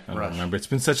band, I Rush. don't remember. It's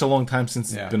been such a long time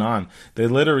since it's been on. They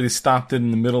literally stopped it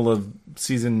in the middle of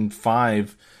season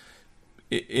 5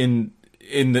 in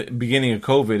the beginning of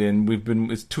COVID, and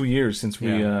it's 2 years since we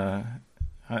had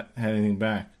anything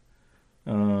back.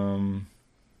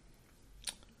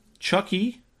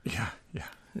 Chucky. Yeah.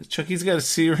 Chucky's got a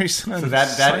series on So that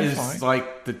Sci-Fi. is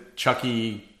like the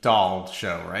Chucky doll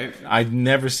show, right? I've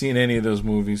never seen any of those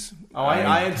movies. Oh, I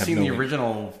had have seen no the idea.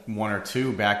 original one or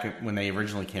two back when they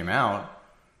originally came out.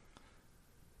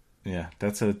 Yeah,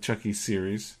 that's a Chucky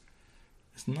series.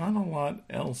 There's not a lot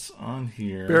else on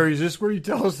here. Barry, is this where you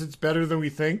tell us it's better than we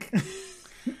think?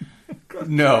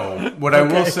 No, what I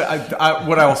will say,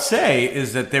 what I will say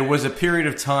is that there was a period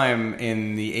of time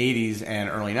in the '80s and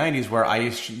early '90s where I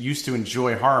used to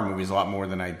enjoy horror movies a lot more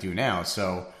than I do now.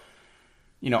 So,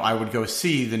 I would go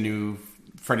see the new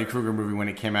Freddy Krueger movie when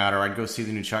it came out, or I'd go see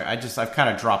the new Chuck. I've kind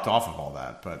of dropped off of all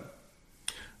that, but.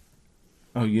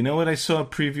 Oh, you know what? I saw a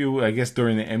preview, I guess,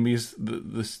 during the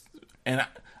Emmys.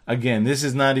 Again, this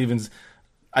is not even.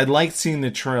 I liked seeing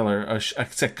the trailer.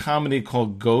 It's a comedy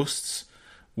called Ghosts,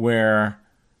 where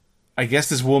I guess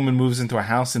this woman moves into a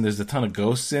house and there's a ton of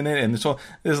ghosts in it, and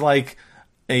there's like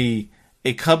a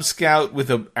Cub Scout with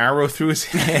an arrow through his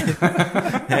head,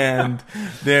 and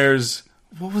there's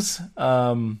what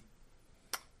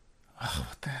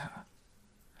the hell?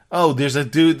 Oh, there's a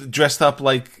dude dressed up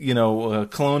like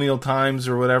colonial times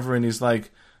or whatever, and he's like,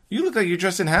 "You look like you're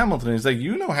dressed in Hamilton." He's like,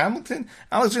 "You know Hamilton,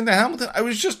 Alexander Hamilton? I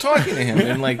was just talking to him."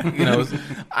 And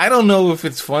I don't know if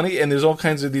it's funny. And there's all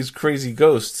kinds of these crazy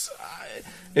ghosts.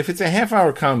 If it's a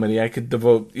half-hour comedy, I could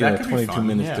devote 22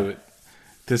 minutes to it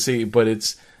to see. But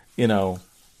it's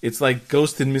it's like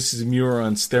Ghost and Mrs. Muir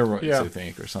on steroids, I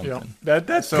think, or something. Yeah.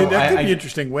 That could be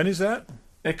interesting. When is that?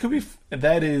 It could be.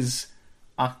 That is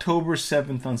October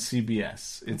 7th on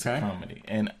CBS. It's a comedy.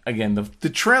 And again, the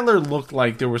trailer looked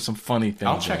like there were some funny things.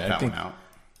 I'll check that one out.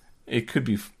 It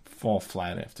could fall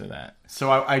flat after that.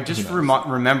 So I just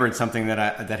remembered something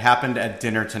that happened at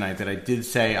dinner tonight that I did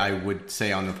say I would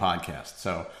say on the podcast.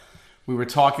 So we were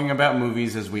talking about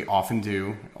movies as we often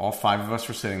do. All five of us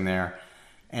were sitting there,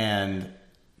 and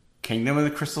Kingdom of the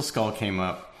Crystal Skull came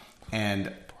up,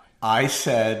 and I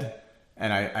said...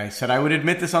 And I said I would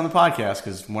admit this on the podcast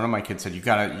because one of my kids said, you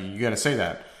gotta say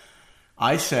that.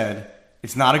 I said,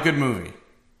 it's not a good movie.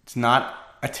 It's not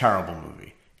a terrible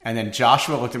movie. And then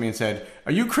Joshua looked at me and said,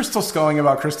 are you Crystal Skulling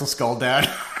about Crystal Skull, Dad?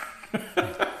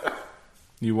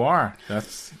 You are.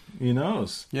 That's, he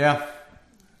knows. Yeah.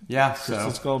 Yeah,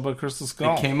 Crystal Skull about Crystal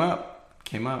Skull. It came up.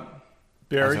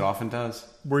 Barry, as it often does.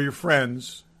 We're your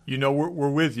friends. We're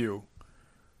with you.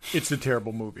 It's a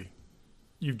terrible movie.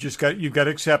 You've got to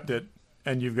accept it.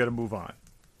 And you've got to move on.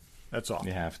 That's all.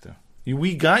 You have to.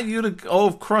 We got you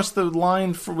to cross the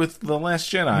line with The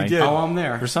Last Jedi. We did. Oh, I'm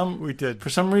there. We did. For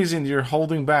some reason, you're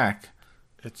holding back.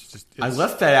 I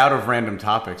left that out of random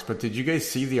topics, but did you guys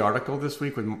see the article this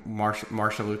week with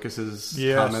Marsha Lucas's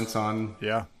comments on?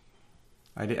 Yeah.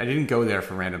 I didn't go there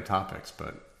for random topics,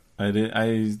 but I did.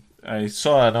 I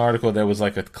saw an article that was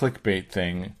like a clickbait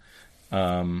thing.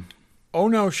 Oh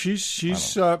no, she's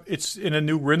it's in a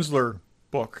new Rinsler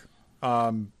book.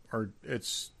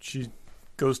 She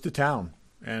goes to town,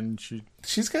 and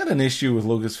she's got an issue with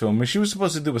Lucasfilm. She was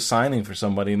supposed to do a signing for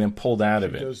somebody and then pulled out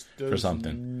of it for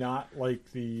something. Not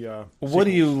like the. What do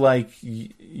you like?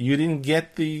 You didn't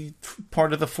get the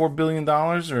part of the $4 billion,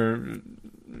 or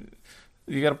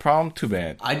you got a problem? Too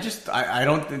bad. I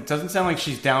don't. It doesn't sound like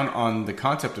she's down on the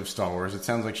concept of Star Wars. It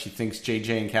sounds like she thinks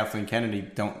JJ and Kathleen Kennedy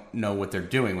don't know what they're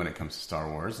doing when it comes to Star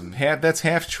Wars, and that's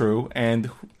half true.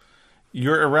 And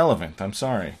you're irrelevant. I'm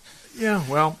sorry. Yeah,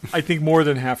 well, I think more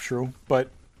than half true, but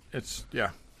it's,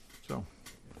 so.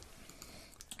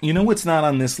 You know what's not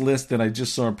on this list that I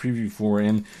just saw a preview for,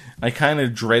 and I kind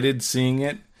of dreaded seeing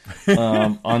it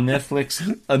on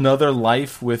Netflix, Another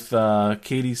Life with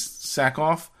Katie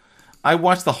Sackhoff. I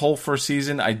watched the whole first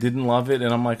season. I didn't love it,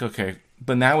 and I'm like, okay.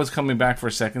 But now it's coming back for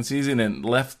a second season and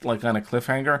left like on a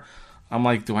cliffhanger. I'm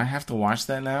like, do I have to watch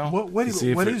that now? What is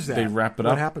that? They wrap it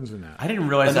up. What happens in that? I didn't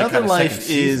realize Another that kind of Life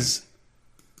is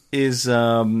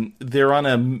they're on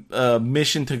a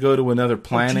mission to go to another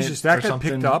planet. Oh, Jesus, that or got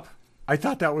something. picked up. I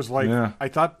thought that was like I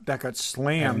thought that got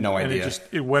slammed. I have no idea. And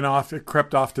it went off. It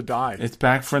crept off to die. It's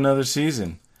back for another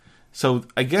season. So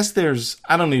I guess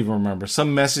I don't even remember.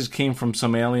 Some message came from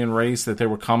some alien race that they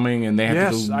were coming and they had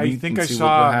to go meet and see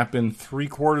what happened.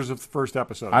 3/4 of the first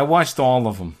episode. I watched all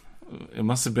of them. It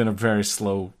must have been a very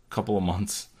slow couple of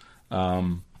months.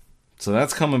 So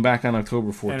that's coming back on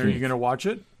October 14th. And are you going to watch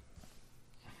it?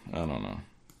 I don't know.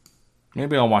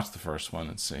 Maybe I'll watch the first one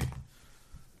and see.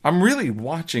 I'm really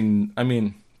watching.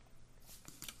 I'm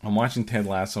watching Ted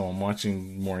Lasso. I'm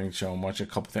watching Morning Show. I'm watching a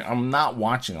couple things. I'm not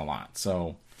watching a lot,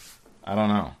 so I don't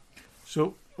know.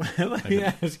 So let me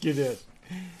ask you this: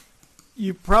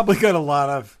 you probably got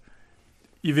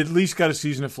you've at least got a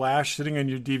season of Flash sitting on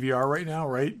your DVR right now,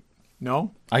 right?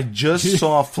 No? I just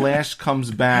saw Flash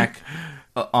comes back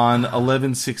on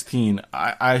 11/16.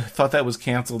 I thought that was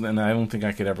canceled, and I don't think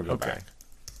I could ever go back.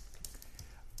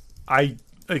 Like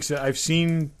I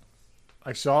said,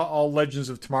 I saw all Legends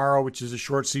of Tomorrow, which is a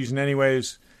short season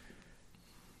anyways.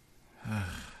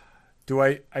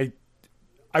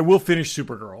 I will finish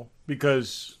Supergirl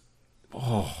because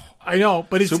I know,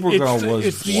 but it's the end.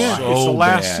 It's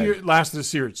the last of the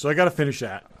series, so I got to finish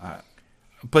that.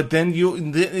 But then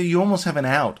you almost have an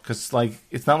out because like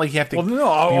it's not like you have to be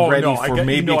ready for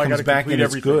maybe it comes back and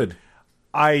it's good.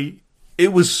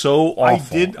 It was so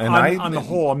awful. I did on the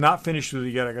whole. I'm not finished with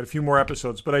it yet. I got a few more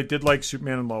episodes, but I did like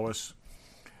Superman and Lois.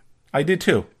 I did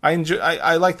too. I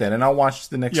like that, and I'll watch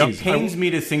the next season. It pains me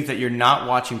to think that you're not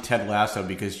watching Ted Lasso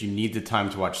because you need the time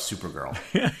to watch Supergirl.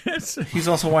 He's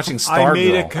also watching Stargirl. I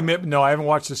made a commitment. No, I haven't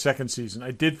watched the second season.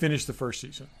 I did finish the first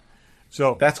season.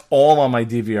 So that's all on my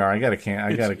DVR.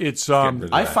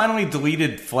 I finally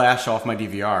deleted Flash off my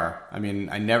DVR. I mean,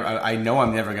 I know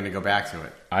I'm never going to go back to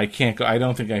it. I can't go. I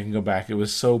don't think I can go back. It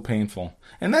was so painful,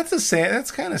 and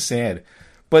that's kind of sad.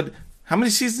 But how many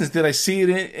seasons did I see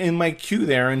it in my queue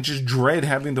there and just dread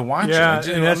having to watch it?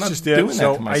 And that's just it. Doing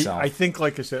that to myself. I think,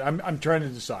 like I said, I'm trying to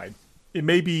decide. It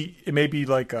may be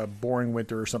like a boring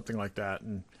winter or something like that,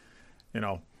 and I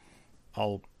don't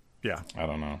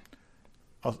know.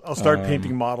 I'll start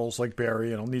painting models like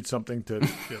Barry, and I'll need something to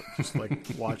just like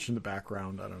watch in the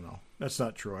background. I don't know. That's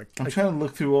not true. I'm trying to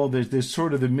look through all there's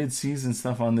sort of the mid-season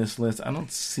stuff on this list. I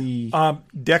don't see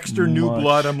Dexter New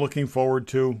Blood. I'm looking forward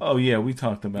to. Oh yeah, we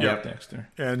talked about Dexter.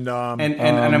 And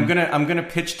I'm gonna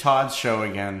pitch Todd's show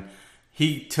again.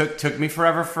 He took me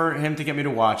forever for him to get me to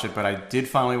watch it, but I did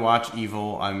finally watch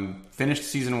Evil. I'm finished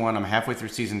season 1. I'm halfway through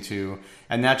season 2,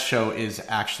 and that show is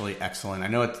actually excellent. I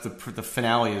know it's the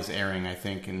finale is airing, I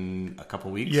think, in a couple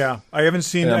weeks. Yeah, I haven't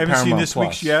seen this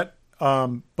week's yet,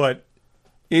 but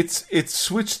it's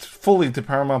switched fully to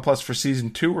Paramount Plus for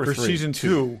season 2 or 3? For season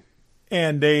 2,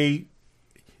 and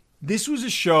this was a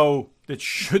show that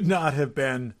should not have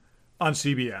been on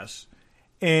CBS,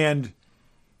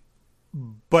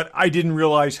 but I didn't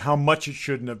realize how much it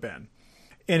shouldn't have been.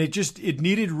 And it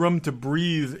needed room to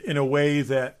breathe in a way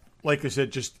that, like I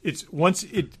said,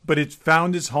 but it's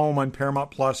found its home on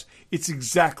Paramount Plus. It's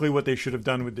exactly what they should have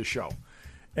done with the show.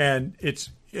 And it's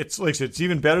like I said, it's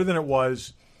even better than it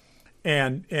was.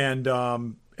 And I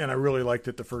really liked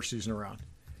it the first season around.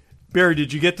 Barry,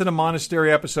 did you get to the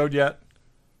monastery episode yet?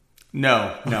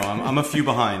 No, I'm a few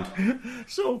behind.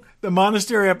 So the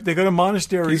monastery, they go to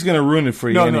monastery. He's going to ruin it for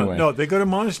you anyway. No, they go to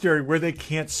monastery where they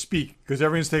can't speak because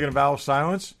everyone's taking a vow of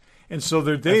silence, and so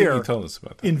they're there. I think you told us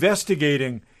about that.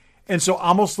 Investigating, and so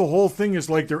almost the whole thing is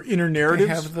like their inner narratives.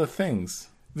 They have the things.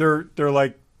 They're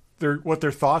what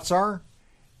their thoughts are,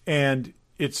 and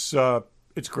it's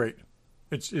great.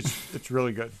 It's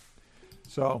really good.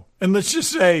 So, and let's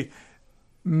just say,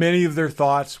 many of their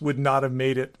thoughts would not have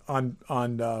made it on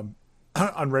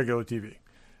regular TV.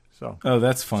 So,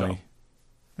 that's funny.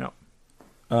 So,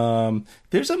 yeah.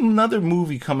 There's another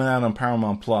movie coming out on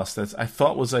Paramount Plus that I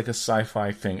thought was like a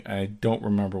sci-fi thing. I don't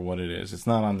remember what it is. It's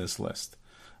not on this list.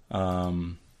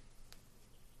 Did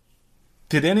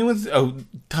anyone? Oh,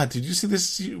 Todd, did you see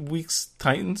this week's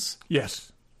Titans?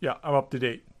 Yes. Yeah, I'm up to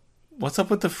date. What's up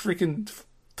with the freaking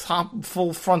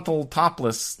full frontal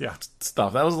topless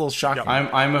stuff? That was a little shocking. Yeah.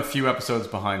 I'm a few episodes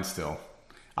behind still.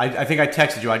 I think I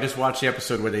texted you. I just watched the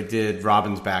episode where they did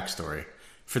Robin's backstory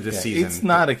for this season. It's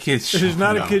not a kid's show. It is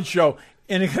not a kid's show.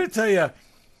 And I got to tell you,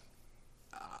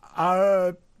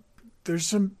 there's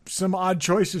some odd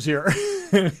choices here.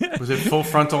 Was it full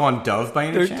frontal on Dove by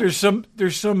any chance?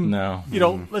 There's some. No.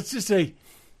 Let's just say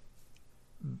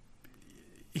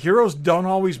heroes don't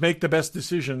always make the best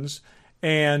decisions,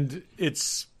 and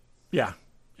it's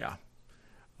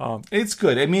it's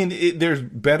good. I mean, there's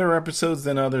better episodes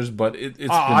than others, but it's.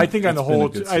 I think on the whole,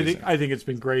 I think it's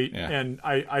been great, and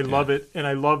I love it, and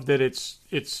I love that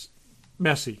it's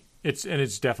messy.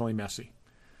 It's definitely messy.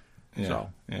 Yeah. So.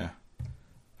 Yeah.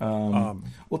 Well,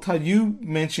 Todd, you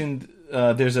mentioned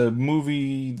there's a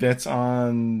movie that's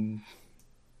on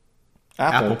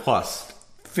Apple Plus.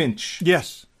 Finch.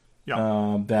 Yes.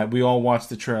 Yeah. That we all watched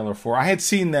the trailer for. I had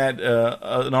seen that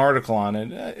an article on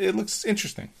it. It looks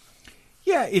interesting.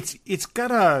 Yeah, it's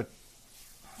got a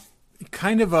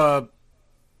kind of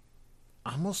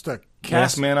almost a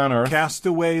Last Man on Earth,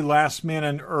 Castaway, Last Man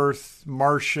on Earth,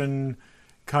 Martian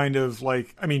kind of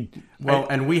like. I mean,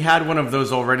 and we had one of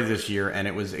those already this year, and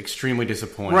it was extremely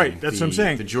disappointing. Right, that's what I'm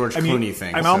saying. The George Clooney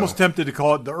thing. I'm almost tempted to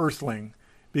call it the Earthling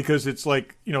because it's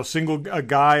like a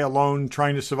guy alone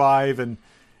trying to survive, and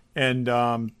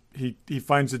he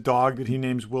finds a dog that he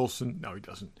names Wilson. No, he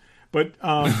doesn't. But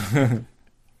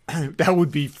that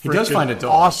would be does find a freaking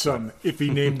dog. awesome if he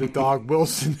named the dog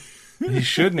Wilson. He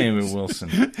should name it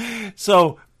Wilson.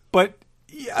 So, but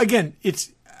again,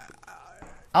 it's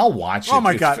I'll watch it. Oh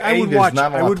my God, I would there's watch.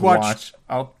 not a I lot would to watch.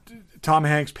 I'll Tom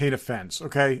Hanks paint a fence.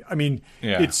 Okay, I mean,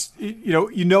 Yeah. it's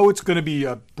you know it's going to be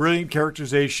a brilliant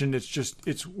characterization.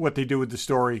 It's what they do with the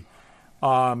story.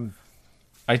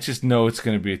 I just know it's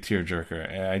going to be a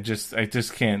tearjerker. I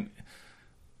just can't.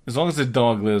 As long as the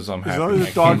dog lives, I'm happy. As long as I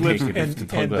the dog can't lives, take it if and, the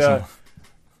dog and doesn't.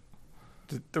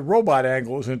 the robot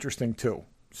angle is interesting too.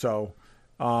 So,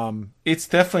 It's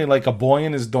definitely like A Boy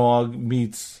and His Dog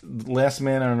meets Last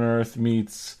Man on Earth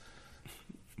meets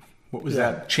What was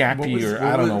that? Chappie What was- or what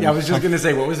I don't was- know. Yeah, I was just going to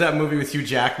say, what was that movie with Hugh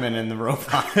Jackman and the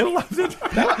robot? I loved it.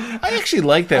 I actually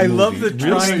like that I movie. love the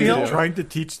Real Steel? trying to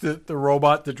teach the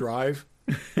robot to drive.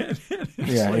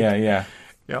 Yeah.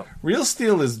 Yeah. Real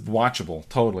Steel is watchable,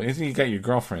 totally. I think you got your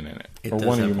girlfriend in it. It or does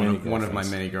one of have your many one of my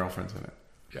girlfriends. many girlfriends in it.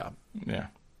 Yeah. Yeah.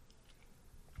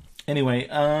 Anyway,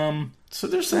 So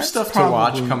there's some That's stuff to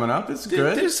watch probably- coming up. It's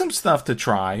good. there's some stuff to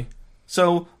try.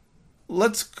 So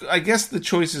I guess the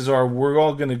choices are, we're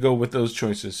all going to go with those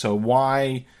choices. So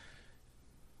why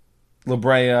La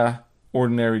Brea,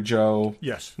 Ordinary Joe?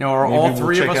 Yes. Now, are Maybe all we'll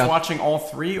three of check us out- watching all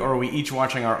three, or are we each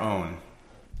watching our own?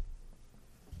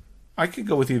 I could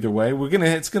go with either way.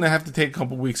 It's gonna have to take a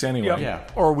couple weeks anyway. Yeah.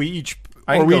 Or we each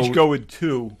I or we go- each go with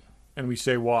two, and we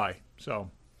say why. So,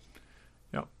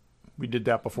 yeah, we did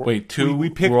that before. Wait, two? We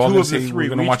picked We're all two gonna of the say three. we're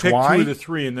gonna We each watch picked why? two of the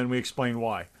three, and then we explain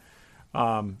why.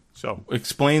 So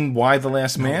Explain why The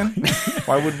Last Man?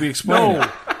 Why would we explain no,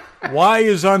 it? why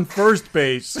is on first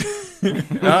base?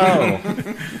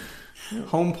 Oh.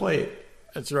 Home plate.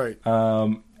 That's right.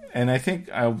 And I think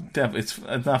it's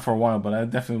not for a while, but I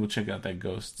definitely will check out that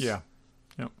Ghosts. Yeah.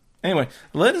 Anyway,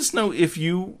 let us know if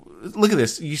you look at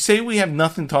this. You say we have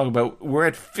nothing to talk about. We're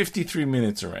at 53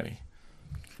 minutes already.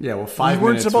 Yeah, well, We 5 weren't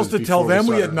minutes supposed was to tell before them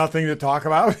we had started. nothing to talk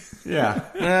about. Yeah.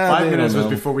 they 5 minutes don't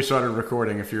was know. before we started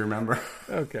recording, if you remember.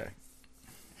 Okay.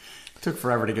 Took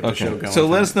forever to get the show going. So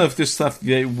let us know if there's stuff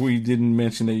that we didn't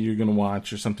mention that you're going to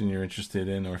watch or something you're interested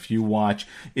in, or if you watch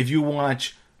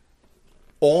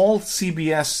all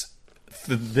CBS,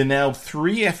 the now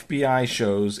 3 FBI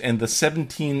shows and the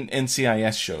 17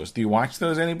 NCIS shows. Do you watch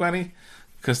those, anybody?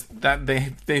 Because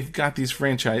they've got these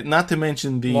franchise. Not to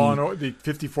mention the The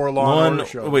 54 Law and Order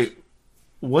shows. Wait,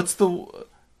 what's the?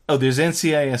 Oh, there's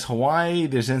NCIS Hawaii.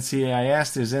 There's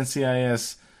NCIS. There's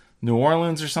NCIS New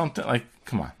Orleans or something. Like,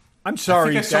 come on. I'm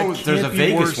sorry. I saw that there's can't a be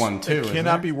Vegas worse. one, too, It isn't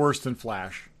cannot there? be worse than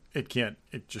Flash. It can't.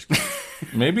 It just can't.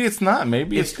 Maybe it's not.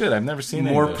 Maybe it's good. I've never seen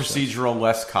more any of those shows. procedural,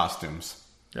 less costumes.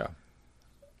 Yeah.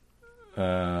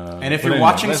 And if But you're anyway,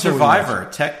 watching that's what we watch.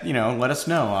 Survivor, let us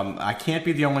know. I can't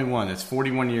be the only one. It's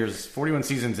 41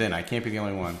 seasons in. I can't be the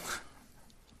only one.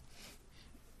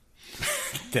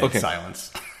 Dead Okay.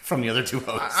 silence from the other two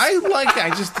hosts. I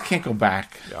just can't go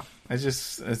back. Yeah.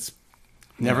 It's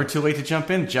Never too late to jump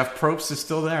in. Jeff Probst is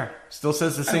still there. Still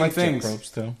says the I same like things. Jeff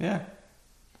Probst too. Yeah.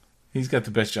 He's got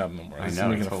the best job in the world. I He's know,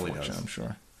 he making totally a fortune, does. I'm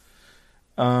sure.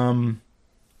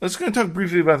 Let's go and talk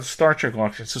briefly about the Star Trek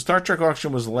auction. So Star Trek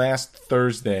auction was last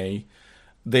Thursday.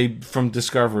 From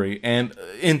Discovery, and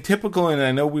in typical, and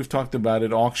I know we've talked about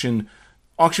it, auction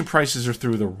prices are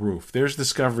through the roof. There's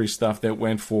Discovery stuff that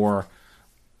went for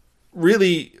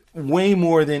really way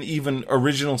more than even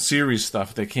original series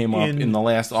stuff that came up in the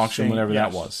last auction, whenever that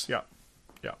Yes. was. Yeah.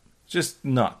 Yeah. Just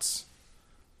nuts.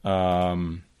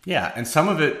 Yeah, and some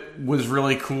of it was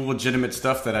really cool, legitimate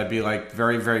stuff that I'd be like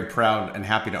very, very proud and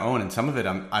happy to own. And some of it,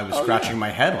 I was scratching my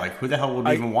head like, who the hell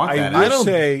would even want that? I will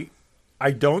say, I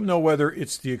don't know whether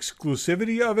it's the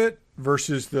exclusivity of it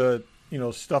versus the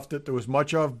stuff that there was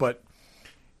much of, but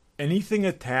anything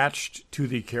attached to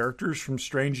the characters from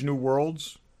Strange New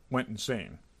Worlds went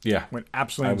insane. Yeah, Went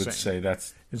absolutely I would insane. say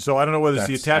that's. And so I don't know whether it's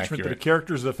the That's attachment to accurate. the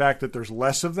characters or the fact that there's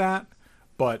less of that,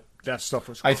 but that stuff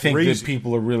was I crazy. think that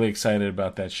people are really excited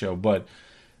about that show, but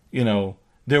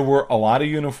there were a lot of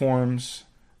uniforms.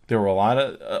 There were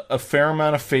a fair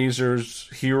amount of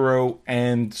phasers, hero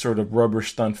and sort of rubber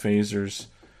stunt phasers,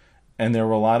 and there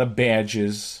were a lot of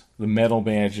badges, the metal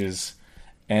badges,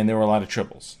 and there were a lot of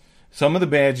triples. Some of the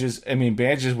badges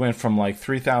went from like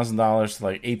 $3,000 to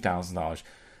like $8,000.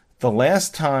 The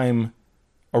last time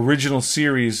original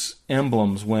series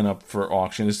emblems went up for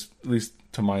auction, at least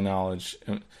to my knowledge,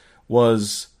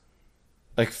 was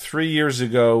like 3 years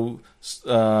ago.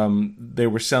 They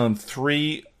were selling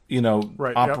 3,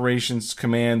 Right, operations,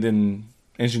 command, and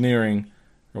engineering,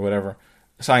 or whatever,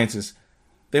 sciences.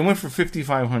 They went for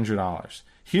 $5,500.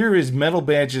 Here is metal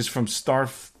badges from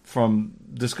from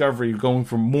Discovery going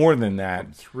for more than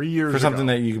that 3 years for something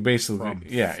ago. that you could basically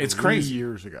it's crazy. 3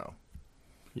 years ago.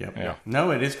 Yep. Yeah.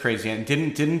 No, it is crazy. And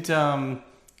didn't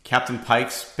Captain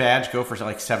Pike's badge go for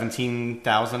like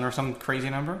 17,000 or some crazy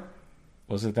number?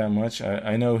 Was it that much?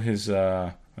 I know his.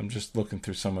 I'm just looking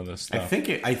through some of this stuff.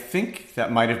 I think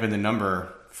that might have been the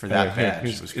number for that badge.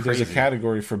 It was crazy. There's a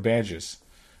category for badges.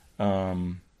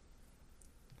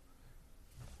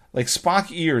 Like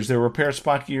Spock ears, there were a pair of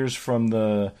Spock ears from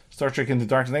the Star Trek Into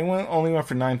Darkness. They only went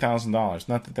for $9,000.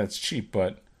 Not that that's cheap,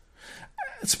 but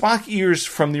Spock ears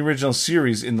from the original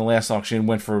series in the last auction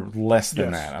went for less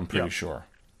than that. I'm pretty sure.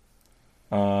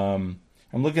 I'm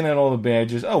looking at all the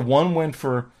badges. Oh, one went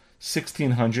for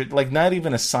 $1,600. Like not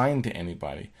even assigned to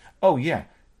anybody. Oh yeah,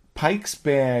 Pike's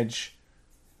badge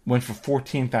went for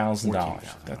 $14,000.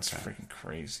 That's freaking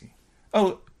crazy.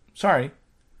 Oh, sorry.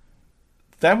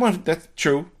 That's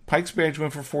true. Pike's badge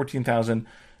went for $14,000.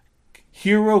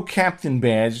 Hero Captain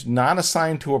badge, not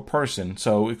assigned to a person,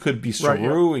 so it could be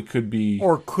Saru, it could be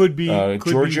could be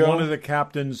Giorgio. one of the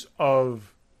captains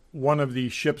of one of the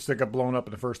ships that got blown up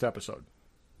in the first episode.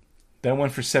 That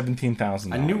went for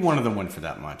 $17,000. I knew one of them went for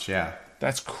that much. Yeah,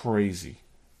 that's crazy.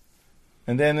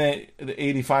 And then the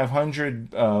 8,500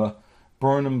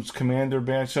 Burnham's Commander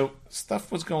badge. So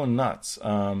stuff was going nuts.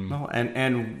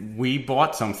 And we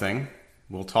bought something.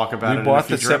 We'll talk about it. We bought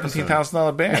in a the future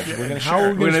 $17,000 badge. We're going to How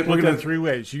share. are we going to split that 3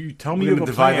 ways? You tell me you have a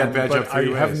divide plan, that badge but up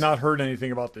 3 I have ways. not heard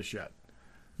anything about this yet.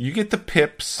 You get the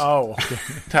pips. Oh,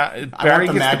 okay. Barry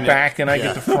gets magnet. the back, and I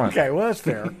get the front. Okay, well that's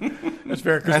fair. That's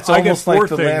fair because That's I get almost four like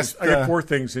the things. last, I get 4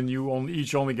 things, and you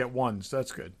each only get 1. So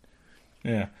that's good.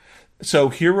 Yeah. So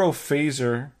Hero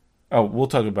Phaser. Oh, we'll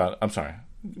talk about. I'm sorry.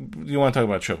 You want to talk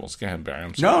about triples? Go ahead, Barry.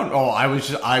 I'm sorry. No,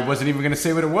 I wasn't even going to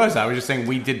say what it was. I was just saying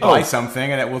we did buy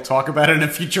something, and that we'll talk about it in a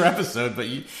future episode. But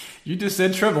you just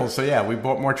said tribbles, so yeah, we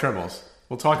bought more tribbles.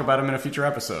 We'll talk about them in a future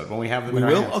episode when we have them. We in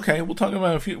our will. hands. Okay, we'll talk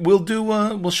about a few. We'll do.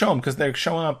 We'll show them because they're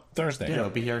showing up Thursday. Yeah, they'll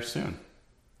be here soon.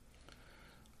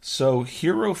 So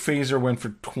Hero Phaser went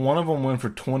for one of them went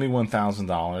for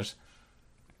 $21,000.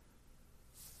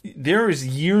 There is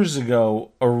years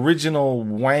ago, original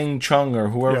Wang Chung or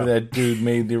whoever that dude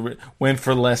made went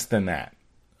for less than that.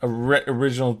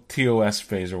 Original TOS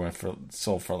Phaser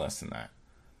sold for less than that.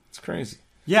 It's crazy.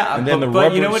 Yeah, and then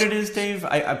but you know what it is, Dave?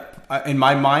 I in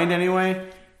my mind anyway.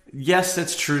 Yes,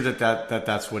 it's true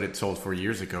that's what it sold for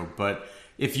years ago. But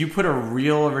if you put a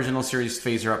real original series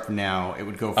Phaser up now, it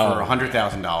would go for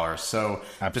 $100,000. So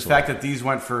absolutely. The fact that these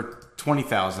went for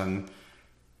 $20,000.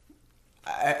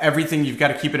 Everything, you've got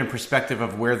to keep it in perspective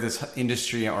of where this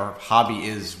industry or hobby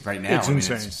is right now. It's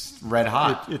insane. It's red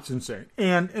hot. It's insane.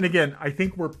 And again, I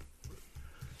think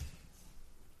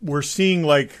we're seeing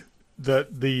like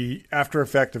the after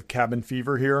effect of cabin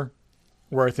fever here,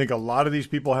 where I think a lot of these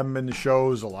people haven't been to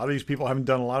shows, a lot of these people haven't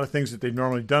done a lot of things that they've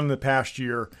normally done in the past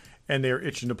year, and they're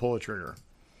itching to pull a trigger.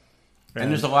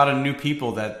 And there's a lot of new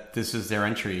people that this is their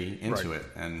entry into it.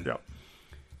 And Yep.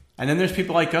 And then there's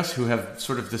people like us who have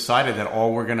sort of decided that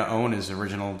all we're going to own is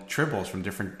original Tribbles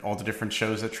from all the different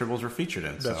shows that Tribbles were featured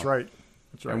in. That's right.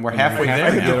 That's right. And we're halfway there. I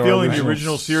have now. a feeling the original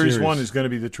original series series. 1 is going to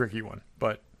be the tricky one.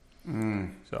 But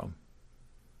so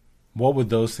What would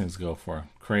those things go for?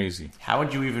 Crazy. How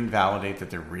would you even validate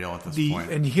that they're real at this point?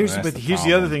 And here's Well, that's the here's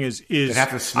the other problem. thing is have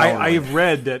to smell I really. have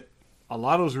read that a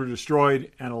lot of those were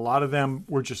destroyed, and a lot of them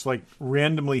were just like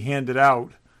randomly handed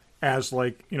out as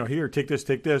like, here, take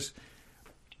this,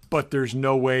 but there's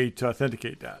no way to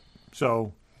authenticate that.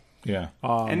 So Yeah.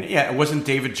 And it wasn't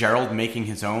David Gerald making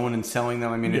his own and selling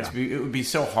them. I mean, it would be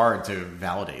so hard to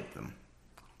validate them,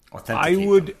 authenticate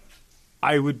them.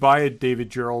 I would buy a David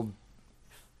Gerald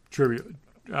tribute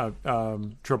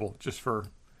triple just for.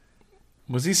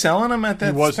 Was he selling them at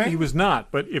that thing? He was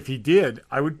not, but if he did,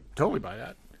 I would totally buy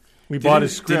that. We bought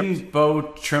his script. Didn't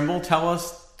Bo Trimble tell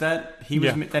us that he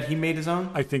made his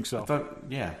own? I think so. I thought,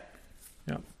 yeah.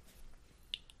 Yeah.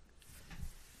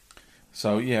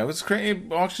 So yeah, it was crazy.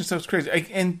 Auction stuff's crazy.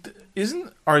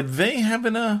 Are they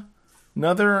having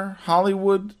another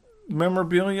Hollywood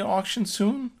memorabilia auction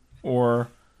soon? Or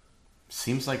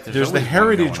Seems like there's the always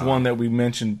Heritage going one that we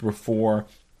mentioned before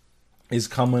is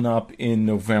coming up in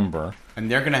November. And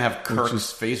they're going to have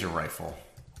Kirk's phaser rifle.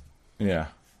 Yeah,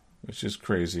 which is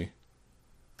crazy.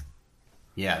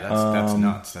 Yeah, that's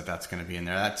nuts that's going to be in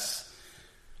there. That's,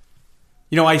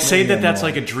 I say that's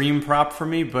like a dream prop for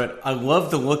me, but I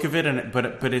love the look of it.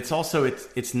 But it's also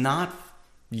it's not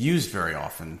used very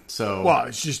often. So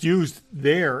it's just used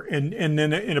there, and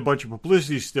then in a bunch of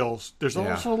publicity stills. There's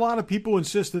also a lot of people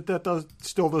insist that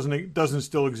doesn't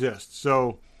still exist.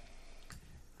 So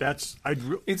it's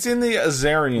in the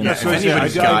Azarian. That's if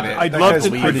anybody's got it,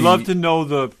 I'd love to know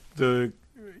the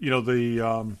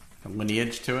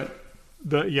lineage to it.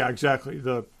 Exactly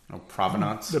the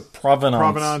provenance. The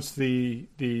provenance. The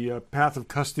path of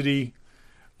custody,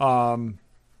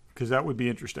 because that would be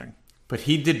interesting. But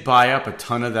he did buy up a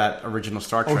ton of that original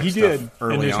Star Trek he stuff did.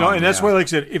 early on. And that's why, like I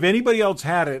said, if anybody else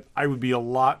had it, I would be a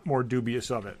lot more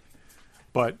dubious of it.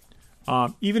 But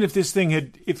even if this thing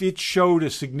if it showed a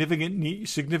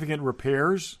significant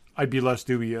repairs, I'd be less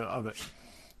dubious of it.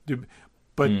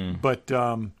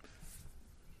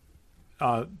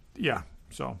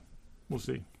 So we'll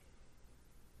see.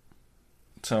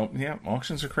 So yeah,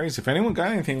 auctions are crazy. If anyone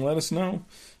got anything, let us know.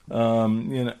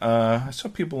 I saw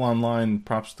people online,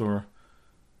 PropStore.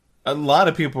 A lot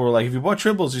of people were like, if you bought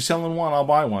triples, you're selling one, I'll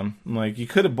buy one. I'm like, you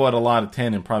could have bought a lot of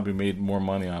 10 and probably made more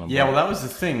money on them. Yeah, well, that was the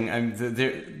thing.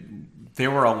 There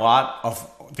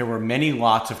were many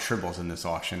lots of triples in this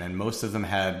auction, and most of them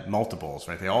had multiples,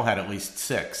 right? They all had at least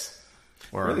 6.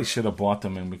 Really should have bought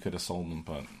them and we could have sold them,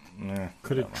 but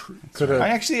could have.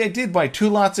 I did buy 2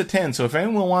 lots of 10, so if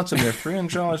anyone wants them, they're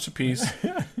 $300 a piece.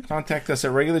 Contact us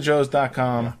at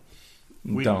regularjoes.com.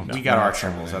 We got our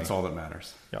triples. That's all that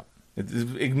matters. Yeah.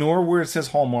 Ignore where it says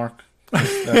Hallmark.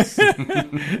 That's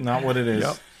not what it is.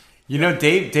 Yep. You know,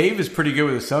 Dave is pretty good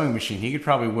with a sewing machine. He could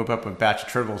probably whip up a batch of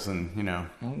triples and,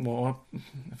 Well,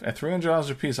 at $300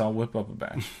 a piece, I'll whip up a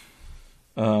batch.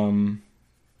 All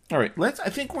right, I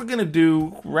think we're going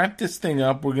to wrap this thing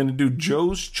up. We're going to do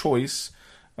Joe's Choice.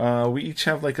 We each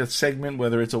have like a segment,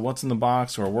 whether it's a What's in the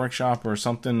Box or a workshop or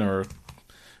something, or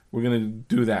we're going to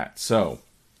do that. So,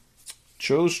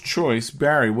 Joe's Choice.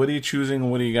 Barry, what are you choosing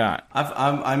and what do you got?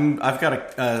 I've got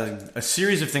a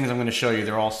series of things I'm going to show you.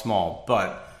 They're all small,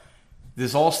 but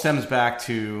this all stems back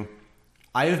to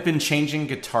I have been changing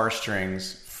guitar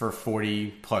strings for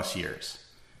 40 plus years.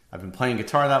 I've been playing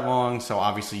guitar that long, so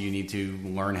obviously you need to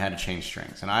learn how to change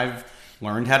strings. And I've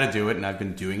learned how to do it, and I've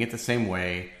been doing it the same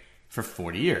way for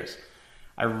 40 years.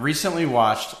 I recently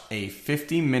watched a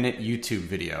 50-minute YouTube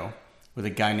video with a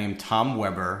guy named Tom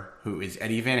Weber, who is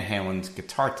Eddie Van Halen's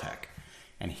guitar tech.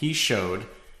 And he showed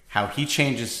how he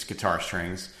changes guitar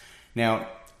strings. Now,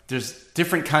 there's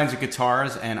different kinds of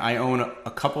guitars, and I own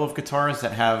a couple of guitars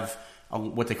that have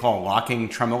what they call a locking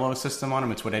tremolo system on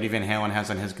them. It's what Eddie Van Halen has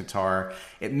on his guitar.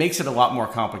 It makes it a lot more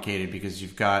complicated because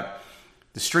you've got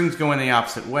the strings going the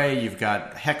opposite way. You've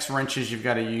got hex wrenches you've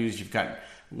got to use. You've got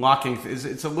locking.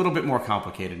 It's a little bit more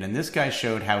complicated. And this guy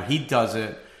showed how he does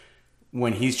it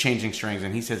when he's changing strings.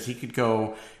 And he says he could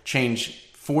go change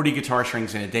 40 guitar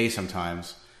strings in a day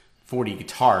sometimes, 40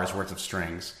 guitars worth of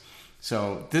strings.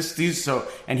 So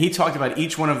and he talked about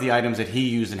each one of the items that he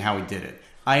used and how he did it.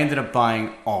 I ended up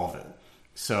buying all of it.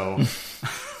 So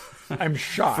I'm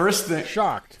shocked.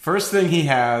 First thing he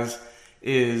has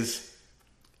is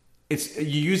it's a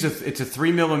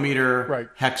 3mm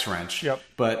hex wrench. Yep.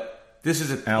 But this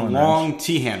is a long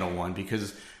T-handle one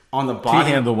because on the body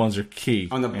T-handle ones are key.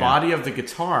 On the body of the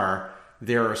guitar,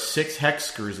 there are 6 hex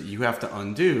screws that you have to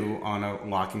undo on a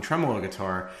locking tremolo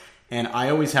guitar. And I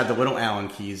always had the little Allen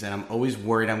keys, and I'm always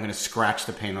worried I'm going to scratch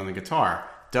the paint on the guitar.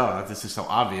 Duh, this is so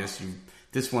obvious.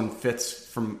 This one fits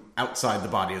from outside the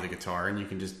body of the guitar, and you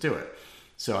can just do it.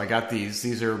 So I got these.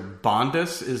 These are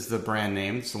Bondus is the brand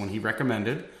name. It's the one he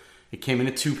recommended. It came in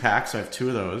a 2-pack, so I have 2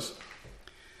 of those.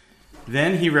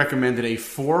 Then he recommended a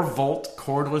 4-volt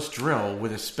cordless drill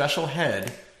with a special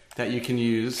head that you can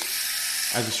use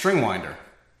as a string winder.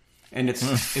 And it's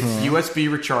USB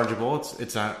rechargeable.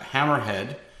 It's a hammer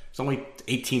head. It's only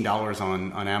 $18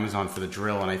 on Amazon for the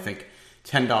drill, and I think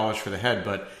 $10 for the head.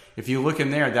 But if you look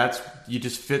in there, you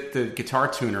just fit the guitar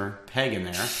tuner peg in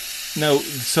there. No,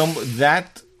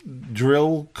 that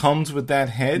drill comes with that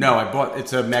head? No,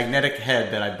 it's a magnetic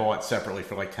head that I bought separately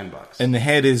for like $10. And the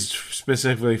head is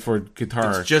specifically for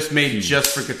guitar. It's just made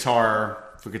just for guitar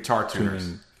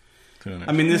tuners.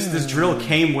 I mean, this drill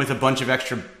came with a bunch of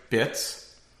extra bits.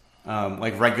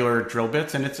 Like regular drill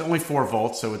bits, and it's only 4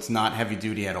 volts, so it's not heavy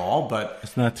duty at all. But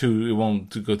it's not it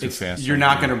won't go too fast. You're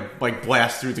not going to like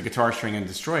blast through the guitar string and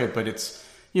destroy it, but it's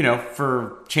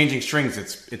for changing strings,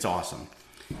 it's awesome.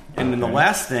 And then the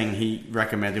last thing he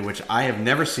recommended, which I have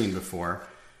never seen before,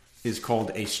 is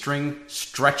called a string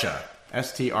stretcher.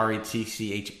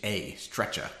 STRETCHA,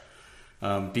 stretcher.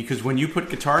 Because when you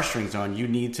put guitar strings on, you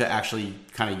need to actually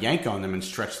kind of yank on them and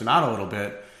stretch them out a little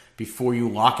bit before you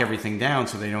lock everything down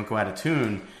so they don't go out of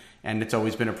tune. And it's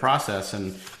always been a process.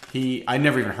 And I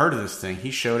never even heard of this thing. He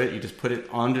showed it. You just put it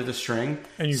onto the string,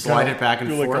 and you slide it back and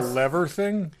forth. Do like a lever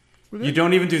thing with it? You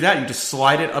don't even do that. You just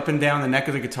slide it up and down the neck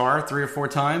of the guitar 3 or 4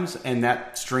 times, and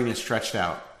that string is stretched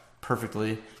out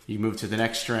perfectly. You move to the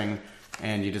next string,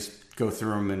 and you just go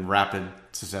through them in rapid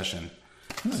succession.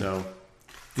 So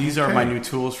These are my new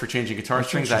tools for changing guitar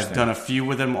strings. I've interesting. done a few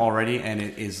with them already, and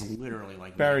it is literally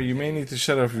like Barry, you may need to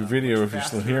shut off your video if you're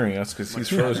still hearing us because he's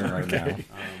frozen right now.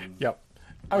 Yep.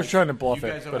 I was trying to bluff You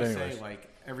it, guys but always anyways. say, like,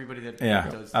 everybody that Yeah.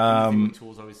 does anything with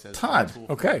tools always says, Todd, "Tool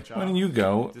for okay. the job." Why don't you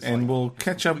go Just, and like, we'll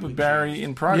catch up with Barry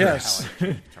in progress. Yes. How I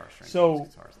change guitar strings So-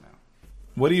 with guitars now.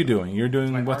 What are you doing? You're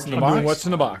doing what's in the I'm box? doing what's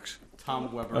in the box.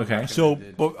 Tom Weber. Okay. So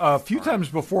recommended a few times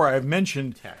before I've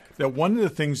mentioned that one of the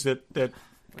things that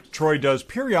Troy does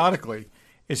periodically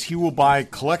is he will buy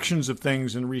collections of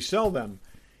things and resell them.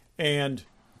 And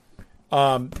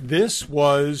this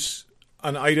was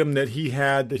an item that he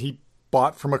had that he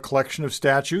bought from a collection of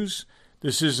statues.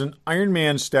 This is an Iron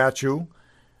Man statue,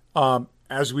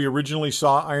 as we originally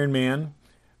saw Iron Man.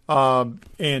 And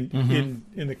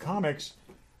in the comics,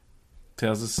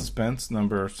 Tales of Suspense,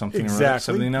 number something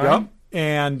exactly. 79? Yep.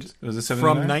 And Was it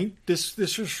 79? this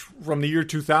was from the year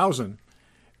 2000.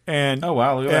 And Oh,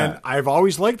 wow, look at and that. I've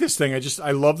always liked this thing.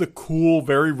 I love the cool,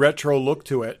 very retro look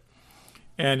to it.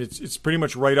 And it's pretty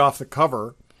much right off the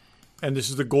cover. And this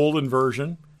is the golden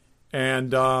version.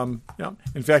 And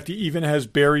in fact, he even has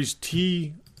Barry's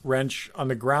T wrench on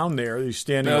the ground there. He's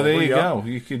standing Oh, over there you yep. go.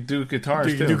 You could do guitars,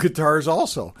 You too. can do guitars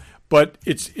also. But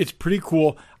it's pretty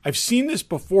cool. I've seen this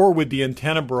before with the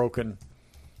antenna broken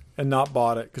and not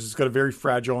bought it because it's got a very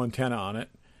fragile antenna on it.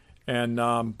 And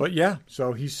but yeah,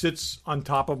 so he sits on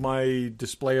top of my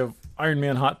display of Iron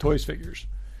Man Hot Toys figures.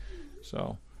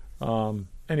 So,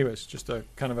 anyways, just a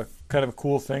kind of a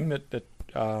cool thing that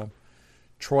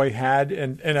Troy had,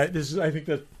 and this is I think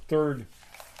the third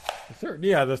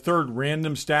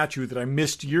random statue that I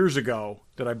missed years ago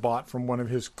that I bought from one of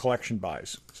his collection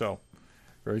buys. So,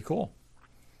 very cool.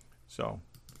 So,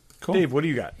 Cool. Dave, what do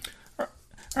you got? All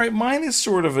right, mine is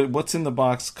sort of a what's in the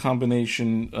box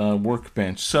combination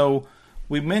workbench. So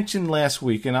we mentioned last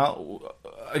week, and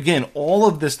again, all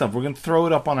of this stuff, we're going to throw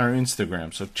it up on our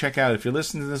Instagram. So check out, if you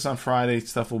listen to this on Friday,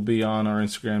 stuff will be on our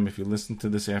Instagram. If you listen to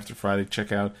this after Friday,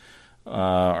 check out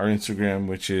our Instagram,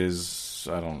 which is,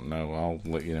 I don't know, I'll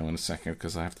let you know in a second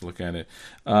because I have to look at it.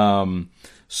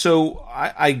 So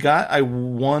I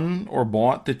won or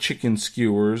bought the chicken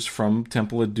skewers from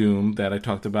Temple of Doom that I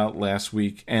talked about last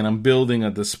week, and I'm building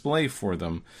a display for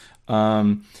them.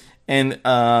 We're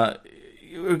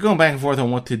going back and forth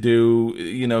on what to do.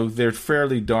 You know, they're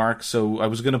fairly dark, so I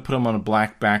was going to put them on a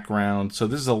black background. So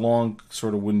this is a long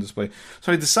sort of wooden display.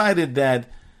 So I decided that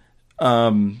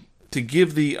to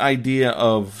give the idea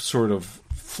of sort of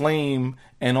flame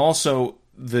and also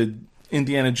the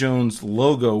Indiana Jones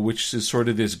logo, which is sort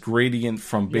of this gradient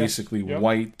from basically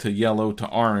white to yellow to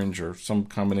orange or some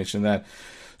combination of that.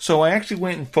 So I actually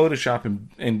went in Photoshop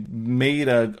and made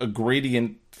a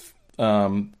gradient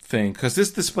thing, because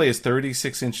this display is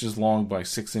 36 inches long by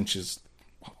 6 inches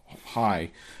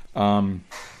high. And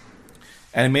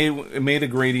I made a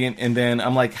gradient, and then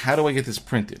I'm like, how do I get this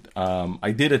printed?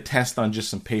 I did a test on just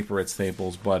some paper at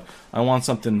Staples, but I want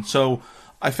something. So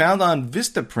I found on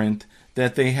Vistaprint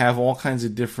that they have all kinds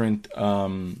of different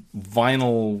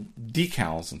vinyl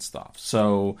decals and stuff.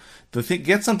 So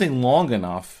get something long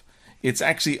enough, it's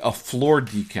actually a floor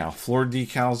decal. Floor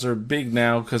decals are big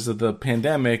now because of the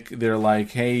pandemic. They're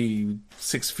like, hey,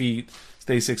 6 feet,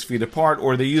 stay 6 feet apart,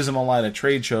 or they use them a lot at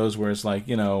trade shows where it's like,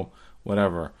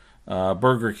 whatever.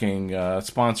 Burger King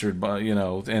sponsored by,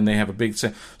 and they have a big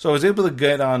set. So I was able to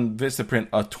get on Vistaprint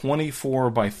a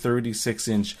 24 by 36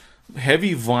 inch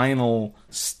heavy vinyl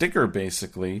sticker,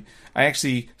 basically. I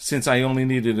actually, since I only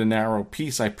needed a narrow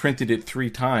piece, I printed it 3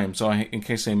 times in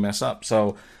case I mess up.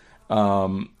 So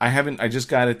I just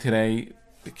got it today.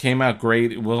 It came out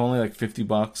great. It was only like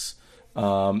 $50.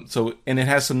 And it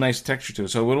has some nice texture to it.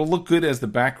 So it'll look good as the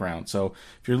background. So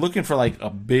if you're looking for like a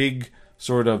big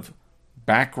sort of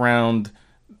background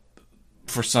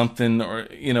for something, or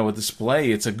a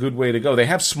display, it's a good way to go. They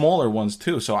have smaller ones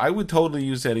too, so I would totally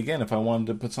use that again if I wanted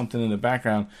to put something in the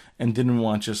background and didn't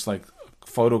want just like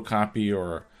photocopy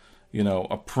or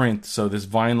a print. So this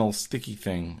vinyl sticky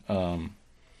thing,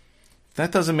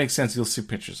 that doesn't make sense. You'll see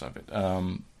pictures of it,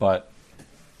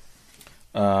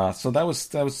 so that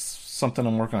was something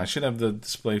I'm working on. I should have the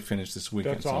display finished this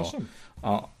weekend. That's awesome.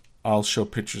 I'll show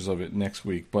pictures of it next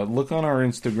week. But look on our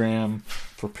Instagram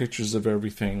for pictures of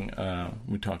everything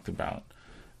we talked about.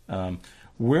 Now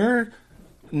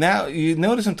you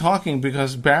notice I'm talking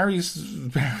because Barry's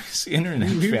internet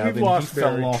failed and he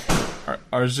fell off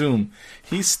our Zoom.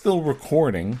 He's still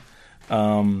recording,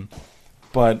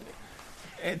 but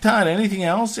Todd, anything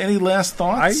else? Any last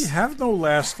thoughts? I have no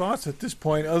last thoughts at this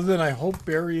point, other than I hope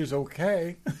Barry is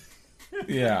okay.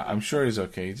 Yeah, I'm sure he's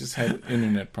okay. He just had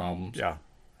internet problems. Yeah.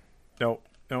 No,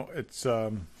 it's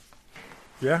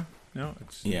yeah. No,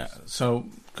 Yeah. So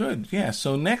good. Yeah.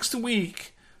 So next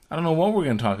week, I don't know what we're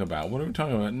going to talk about. What are we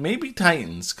talking about? Maybe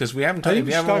Titans, because we haven't. If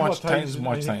you haven't watched Titans, watch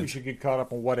I think Titans. we should get caught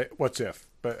up on what's if,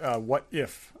 but what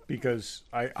if? Because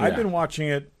I've been watching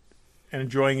it and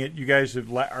enjoying it. You guys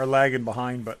are lagging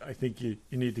behind, but I think you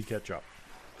need to catch up.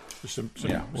 There's some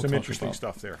interesting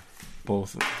stuff there.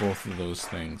 Both of those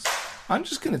things. I'm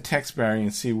just going to text Barry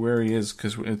and see where he is,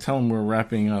 because tell him we're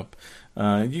wrapping up.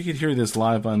 You could hear this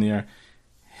live on the air.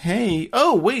 Hey,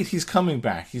 oh wait, he's coming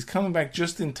back. He's coming back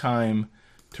just in time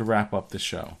to wrap up the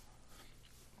show.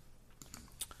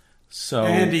 So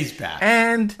and he's back.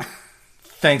 And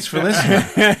thanks for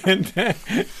listening.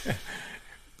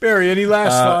 Barry, any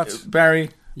last thoughts?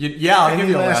 Barry? I'll give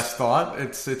you a last thought.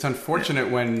 It's unfortunate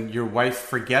when your wife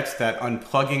forgets that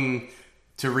unplugging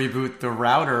to reboot the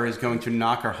router is going to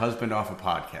knock her husband off a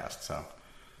podcast. So,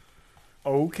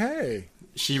 okay,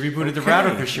 she rebooted the router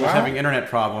because she was having internet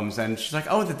problems, and she's like,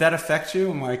 "Oh, did that affect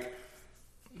you?" I'm like,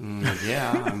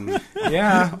 "Yeah, I'm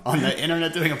on the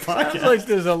internet doing a podcast." Sounds like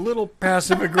there's a little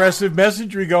passive aggressive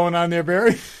messaging going on there,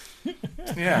 Barry.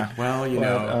 Yeah. Well,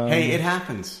 hey, it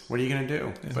happens. What are you going to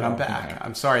do? But I'm back.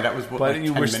 I'm sorry. That was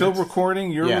we're still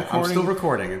recording. You're recording. I'm still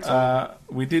recording.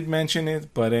 We did mention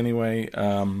it, but anyway,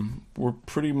 we're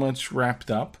pretty much wrapped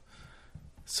up.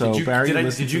 So, Barry,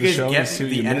 did you guys get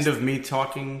the end of me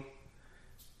talking?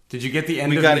 Did you get the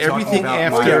end of me talking about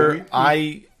everything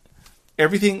after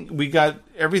everything. We got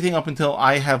everything up until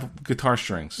I have guitar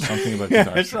strings. Something about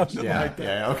guitar strings.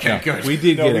 Okay, good. We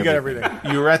did got everything.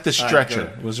 You were at the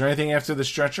stretcher. Was there anything after the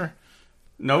stretcher?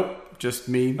 Nope, just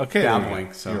me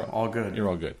dabbling. So all good. You're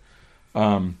all good.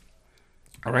 All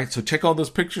right, so check all those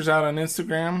pictures out on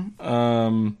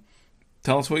Instagram.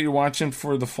 Tell us what you're watching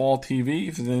for the fall TV,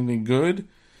 if there's anything good.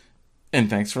 And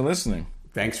thanks for listening.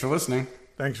 Thanks for listening.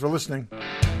 Thanks for listening.